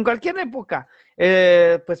frío, pero en cualquier época,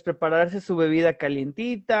 pues prepararse su bebida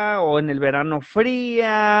calientita o en el verano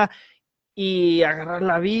fría y agarrar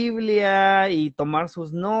la Biblia y tomar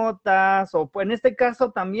sus notas, o pues, en este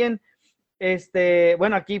caso también,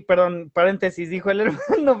 bueno, aquí, perdón, paréntesis, dijo el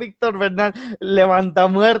hermano Víctor Bernal, levanta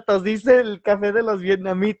muertos, dice el café de los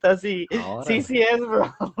vietnamitas, y sí, Órale. sí es,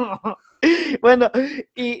 bro. Bueno,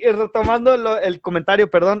 y retomando el comentario,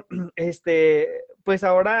 perdón, pues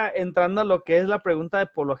ahora entrando a lo que es la pregunta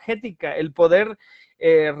apologética, el poder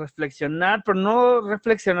reflexionar, pero no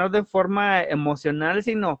reflexionar de forma emocional,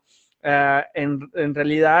 sino en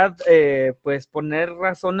realidad, pues poner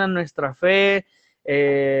razón a nuestra fe,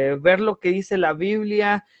 ver lo que dice la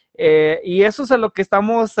Biblia, y eso es a lo que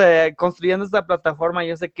estamos construyendo esta plataforma.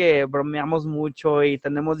 Yo sé que bromeamos mucho y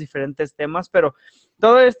tenemos diferentes temas, pero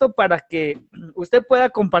todo esto para que usted pueda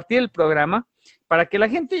compartir el programa, para que la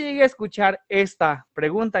gente llegue a escuchar esta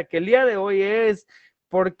pregunta, que el día de hoy es,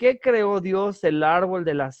 ¿por qué creó Dios el árbol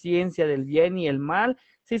de la ciencia del bien y el mal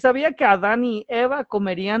si sabía que Adán y Eva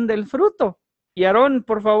comerían del fruto? Y Aarón,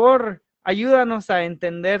 por favor, ayúdanos a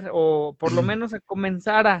entender, o por lo menos a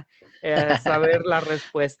comenzar a saber la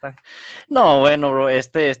respuesta. No, bueno, bro,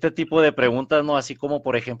 este tipo de preguntas, ¿no? Así como,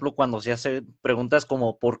 por ejemplo, cuando se hace preguntas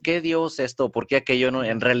como ¿por qué Dios esto? ¿Por qué aquello? No,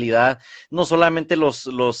 en realidad, no solamente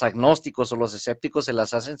los agnósticos o los escépticos se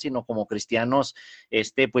las hacen, sino como cristianos,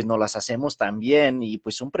 pues nos las hacemos también. Y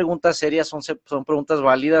pues son preguntas serias, son preguntas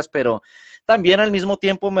válidas, pero también al mismo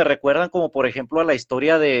tiempo me recuerdan como, por ejemplo, a la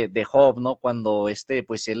historia de Job, ¿no? Cuando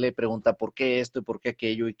pues él le pregunta ¿por qué esto y por qué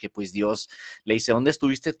aquello? Y que pues Dios le dice, ¿dónde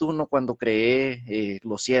estuviste tú, no? Cuando creé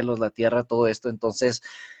los cielos, la tierra, todo esto. Entonces,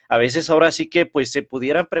 a veces ahora sí que pues se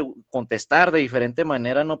pudieran contestar de diferente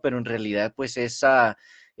manera, ¿no? Pero en realidad pues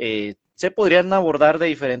se podrían abordar de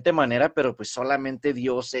diferente manera, pero pues solamente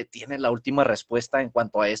Dios tiene la última respuesta en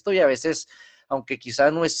cuanto a esto, y a veces, aunque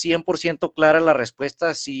quizás no es 100% clara la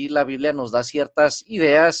respuesta, sí la Biblia nos da ciertas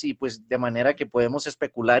ideas y pues de manera que podemos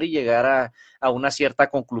especular y llegar a una cierta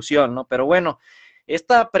conclusión, ¿no? Pero bueno,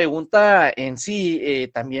 esta pregunta en sí,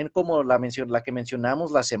 también como la que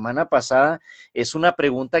mencionamos la semana pasada, es una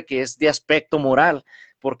pregunta que es de aspecto moral.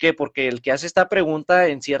 ¿Por qué? Porque el que hace esta pregunta,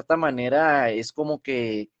 en cierta manera, es como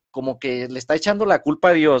que le está echando la culpa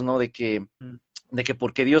a Dios, ¿no? De que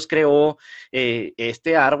porque Dios creó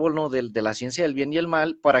este árbol, ¿no? De la ciencia del bien y el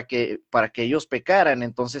mal para que ellos pecaran.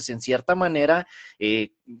 Entonces, en cierta manera,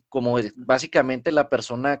 como básicamente la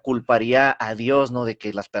persona culparía a Dios, ¿no? De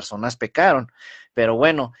que las personas pecaron. Pero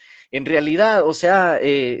bueno, en realidad, o sea,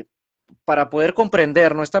 para poder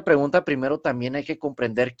comprender nuestra pregunta, primero también hay que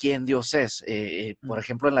comprender quién Dios es. Por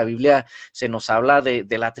ejemplo, en la Biblia se nos habla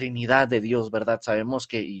de la Trinidad de Dios, ¿verdad? Sabemos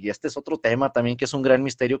que, y este es otro tema también que es un gran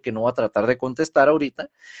misterio que no voy a tratar de contestar ahorita,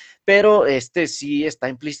 pero este sí está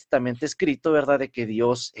implícitamente escrito, ¿verdad? De que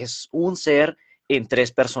Dios es un ser en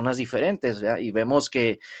tres personas diferentes, ¿verdad? Y vemos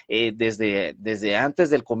que desde antes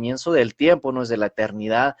del comienzo del tiempo, ¿no? Desde la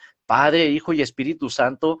eternidad, Padre, Hijo y Espíritu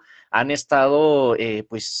Santo han estado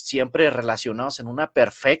pues siempre relacionados en una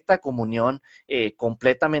perfecta comunión,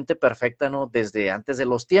 completamente perfecta, ¿no? Desde antes de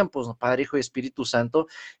los tiempos, ¿no? Padre, Hijo y Espíritu Santo.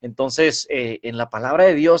 Entonces, en la palabra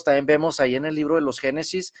de Dios también vemos ahí en el libro de los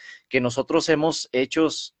Génesis que nosotros hemos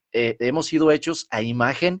sido hechos a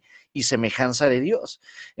imagen y semejanza de Dios.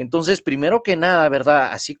 Entonces, primero que nada,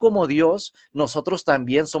 ¿verdad? Así como Dios, nosotros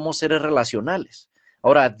también somos seres relacionales.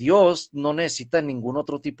 Ahora, Dios no necesita ningún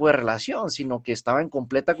otro tipo de relación, sino que estaba en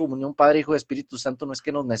completa comunión Padre, Hijo y Espíritu Santo, no es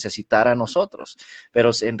que nos necesitara a nosotros, pero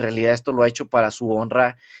en realidad esto lo ha hecho para su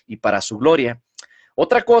honra y para su gloria.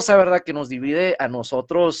 Otra cosa, ¿verdad?, que nos divide a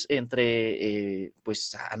nosotros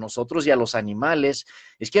pues a nosotros y a los animales,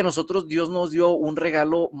 es que a nosotros Dios nos dio un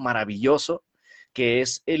regalo maravilloso, que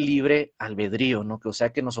es el libre albedrío, ¿no? Que, o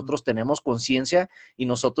sea, que nosotros tenemos conciencia y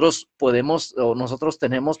nosotros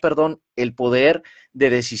tenemos, perdón, el poder de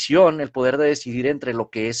decisión, el poder de decidir entre lo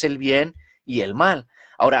que es el bien y el mal.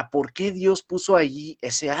 Ahora, ¿por qué Dios puso allí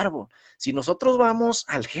ese árbol? Si nosotros vamos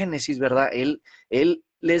al Génesis, ¿verdad? Él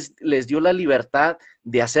les dio la libertad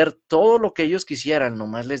de hacer todo lo que ellos quisieran,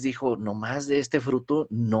 nomás les dijo, nomás de este fruto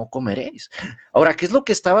no comeréis. Ahora, ¿qué es lo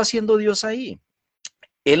que estaba haciendo Dios ahí?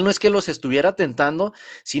 Él no es que los estuviera tentando,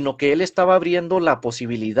 sino que él estaba abriendo la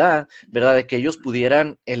posibilidad, ¿verdad?, de que ellos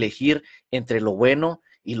pudieran elegir entre lo bueno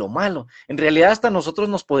y lo malo. En realidad hasta nosotros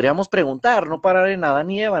nos podríamos preguntar, no parar en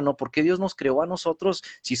Adán y Eva, ¿no? ¿Por qué Dios nos creó a nosotros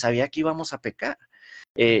si sabía que íbamos a pecar?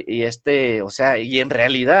 O sea, y en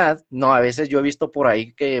realidad, no, a veces yo he visto por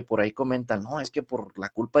ahí que por ahí comentan, no, es que por la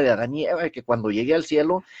culpa de Adán y Eva, que cuando llegue al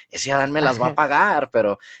cielo, ese Adán me las va a pagar,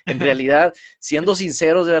 pero en realidad, siendo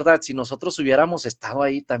sinceros, de verdad, si nosotros hubiéramos estado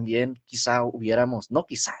ahí también, quizá hubiéramos, no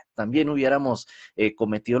quizá, también hubiéramos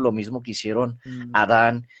cometido lo mismo que hicieron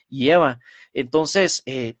Adán y Eva. Entonces,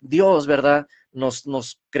 Dios, ¿verdad?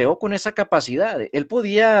 Nos creó con esa capacidad. Él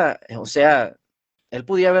podía, o sea, él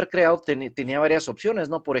podía haber creado, tenía varias opciones,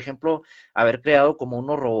 ¿no? Por ejemplo, haber creado como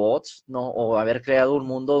unos robots, ¿no? O haber creado un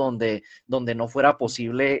mundo donde no fuera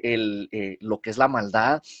posible lo que es la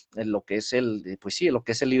maldad, lo que es pues sí, lo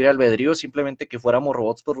que es el libre albedrío, simplemente que fuéramos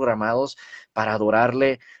robots programados para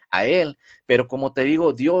adorarle a él. Pero como te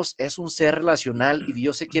digo, Dios es un ser relacional y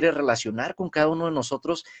Dios se quiere relacionar con cada uno de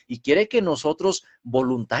nosotros y quiere que nosotros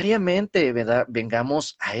voluntariamente, ¿verdad?,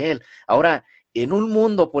 vengamos a él. Ahora, en un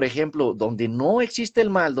mundo, por ejemplo, donde no existe el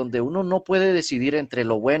mal, donde uno no puede decidir entre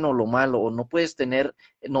lo bueno o lo malo, o no puedes tener,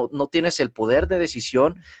 no tienes el poder de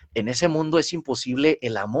decisión, en ese mundo es imposible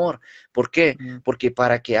el amor. ¿Por qué? Porque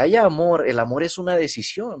para que haya amor, el amor es una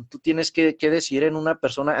decisión. Tú tienes que decidir en una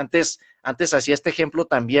persona. Antes hacía este ejemplo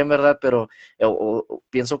también, ¿verdad? Pero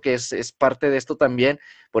pienso que es parte de esto también.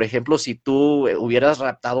 Por ejemplo, si tú hubieras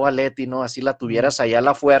raptado a Leti, ¿no? Así la tuvieras allá a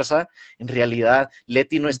la fuerza, en realidad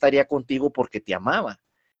Leti no estaría contigo porque te amaba.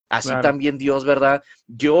 Así Claro. también Dios, ¿verdad?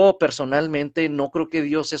 Yo personalmente no creo que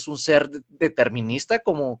Dios es un ser determinista,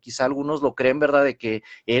 como quizá algunos lo creen, ¿verdad? De que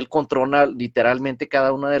Él controla literalmente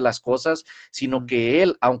cada una de las cosas, sino que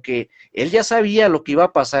Él, aunque Él ya sabía lo que iba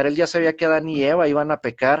a pasar, Él ya sabía que Adán y Eva iban a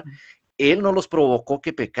pecar, Él no los provocó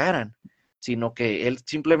que pecaran, sino que Él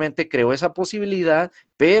simplemente creó esa posibilidad,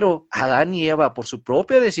 pero Adán y Eva, por su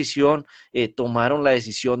propia decisión, tomaron la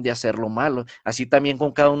decisión de hacer lo malo. Así también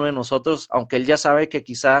con cada uno de nosotros, aunque Él ya sabe que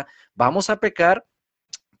quizá vamos a pecar,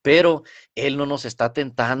 pero Él no nos está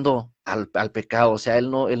tentando al pecado, o sea, él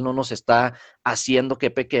no nos está haciendo que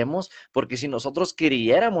pequemos, porque si nosotros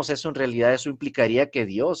creyéramos eso, en realidad eso implicaría que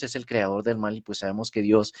Dios es el creador del mal, y pues sabemos que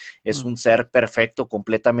Dios es un ser perfecto,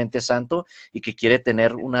 completamente santo, y que quiere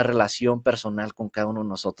tener una relación personal con cada uno de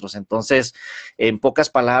nosotros. Entonces, en pocas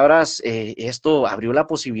palabras, esto abrió la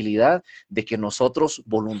posibilidad de que nosotros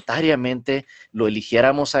voluntariamente lo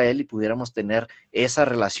eligiéramos a Él y pudiéramos tener esa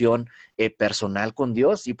relación personal con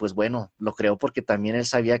Dios. Y pues bueno, lo creó porque también Él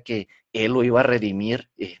sabía que Él lo iba a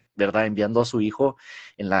redimir, ¿verdad? Enviando a su Hijo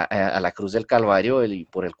a la cruz del Calvario, y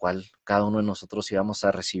por el cual cada uno de nosotros íbamos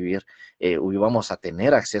a recibir, o íbamos a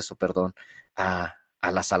tener acceso, perdón, a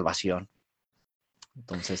la salvación.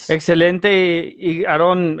 Entonces, Excelente, y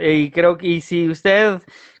Aarón, y creo que y si usted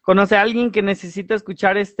conoce a alguien que necesita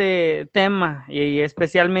escuchar este tema y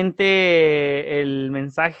especialmente el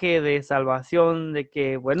mensaje de salvación, de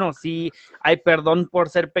que, bueno, sí hay perdón por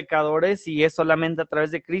ser pecadores y es solamente a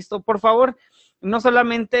través de Cristo, por favor, no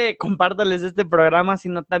solamente compártales este programa,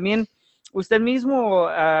 sino también usted mismo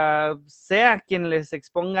sea quien les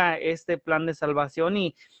exponga este plan de salvación,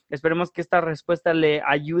 y esperemos que esta respuesta le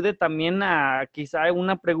ayude también a quizá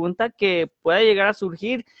una pregunta que pueda llegar a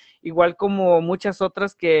surgir, igual como muchas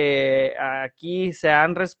otras que aquí se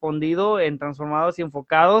han respondido en Transformados y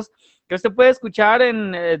Enfocados, que usted puede escuchar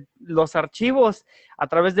en los archivos a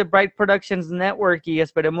través de Bright Productions Network, y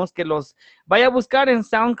esperemos que los vaya a buscar en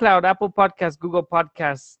SoundCloud, Apple Podcasts, Google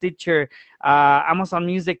Podcasts, Stitcher, Amazon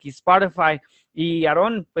Music y Spotify. Y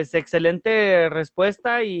Aarón, pues excelente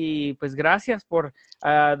respuesta, y pues gracias por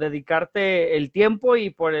dedicarte el tiempo y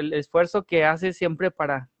por el esfuerzo que haces siempre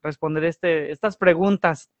para responder estas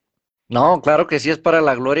preguntas. no, claro que sí, es para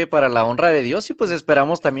la gloria y para la honra de Dios, y pues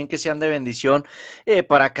esperamos también que sean de bendición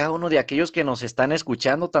para cada uno de aquellos que nos están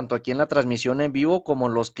escuchando, tanto aquí en la transmisión en vivo como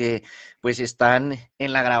los que pues están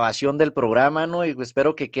en la grabación del programa, ¿no? Y pues,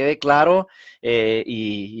 espero que quede claro,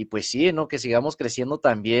 y pues sí, ¿no? Que sigamos creciendo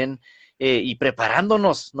también, y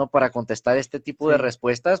preparándonos, ¿no? Para contestar este tipo de Sí.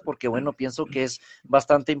 respuestas, porque bueno, pienso que es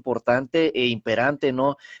bastante importante e imperante,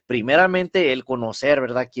 ¿no? Primeramente el conocer,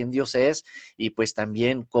 ¿verdad? Quién Dios es, y pues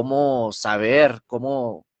también cómo saber,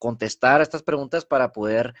 cómo contestar a estas preguntas para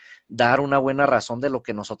poder dar una buena razón de lo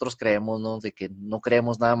que nosotros creemos, ¿no? De que no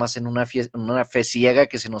creemos nada más en una fe ciega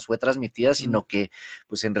que se nos fue transmitida, sino que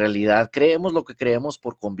pues en realidad creemos lo que creemos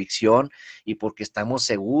por convicción y porque estamos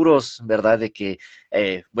seguros, ¿verdad? De que,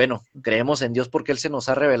 bueno, creemos en Dios porque Él se nos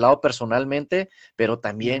ha revelado personalmente, pero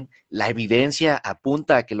también la evidencia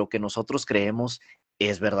apunta a que lo que nosotros creemos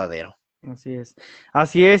es verdadero.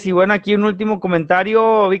 Así es, y bueno, aquí un último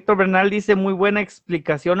comentario, Víctor Bernal dice, muy buena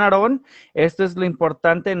explicación, Aarón, esto es lo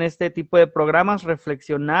importante en este tipo de programas,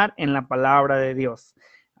 reflexionar en la palabra de Dios.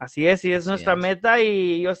 Así es, y es nuestra meta,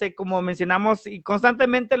 y yo sé, como mencionamos, y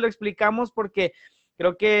constantemente lo explicamos porque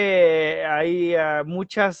creo que hay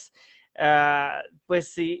muchas,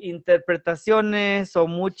 pues, interpretaciones o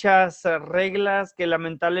muchas reglas que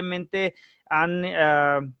lamentablemente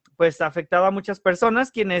han pues afectado a muchas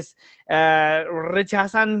personas quienes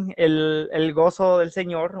rechazan el gozo del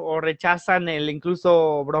Señor o rechazan el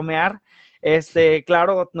incluso bromear.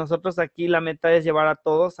 Claro, nosotros aquí la meta es llevar a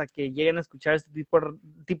todos a que lleguen a escuchar este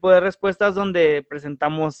tipo de respuestas donde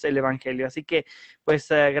presentamos el Evangelio. Así que, pues,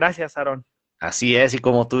 gracias, Aarón. Así es, y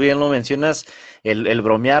como tú bien lo mencionas, el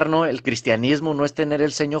bromear, ¿no? El cristianismo no es tener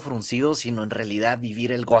el ceño fruncido, sino en realidad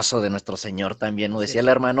vivir el gozo de nuestro Señor también. Nos decía el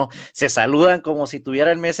hermano, se saludan como si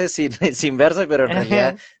tuvieran meses sin verse, pero en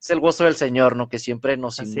realidad es el gozo del Señor, ¿no? Que siempre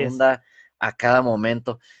nos inunda a cada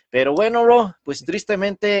momento. Pero bueno, bro, pues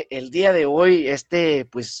tristemente el día de hoy,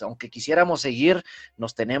 pues aunque quisiéramos seguir,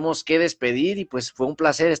 nos tenemos que despedir y pues fue un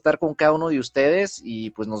placer estar con cada uno de ustedes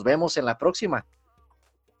y pues nos vemos en la próxima.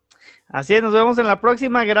 Así es, nos vemos en la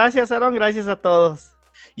próxima. Gracias, Aarón, gracias a todos.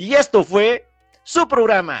 Y esto fue su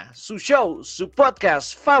programa, su show, su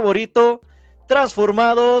podcast favorito,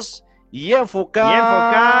 Transformados y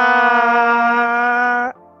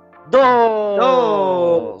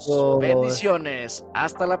Enfoca2. Bendiciones.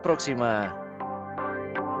 Hasta la próxima.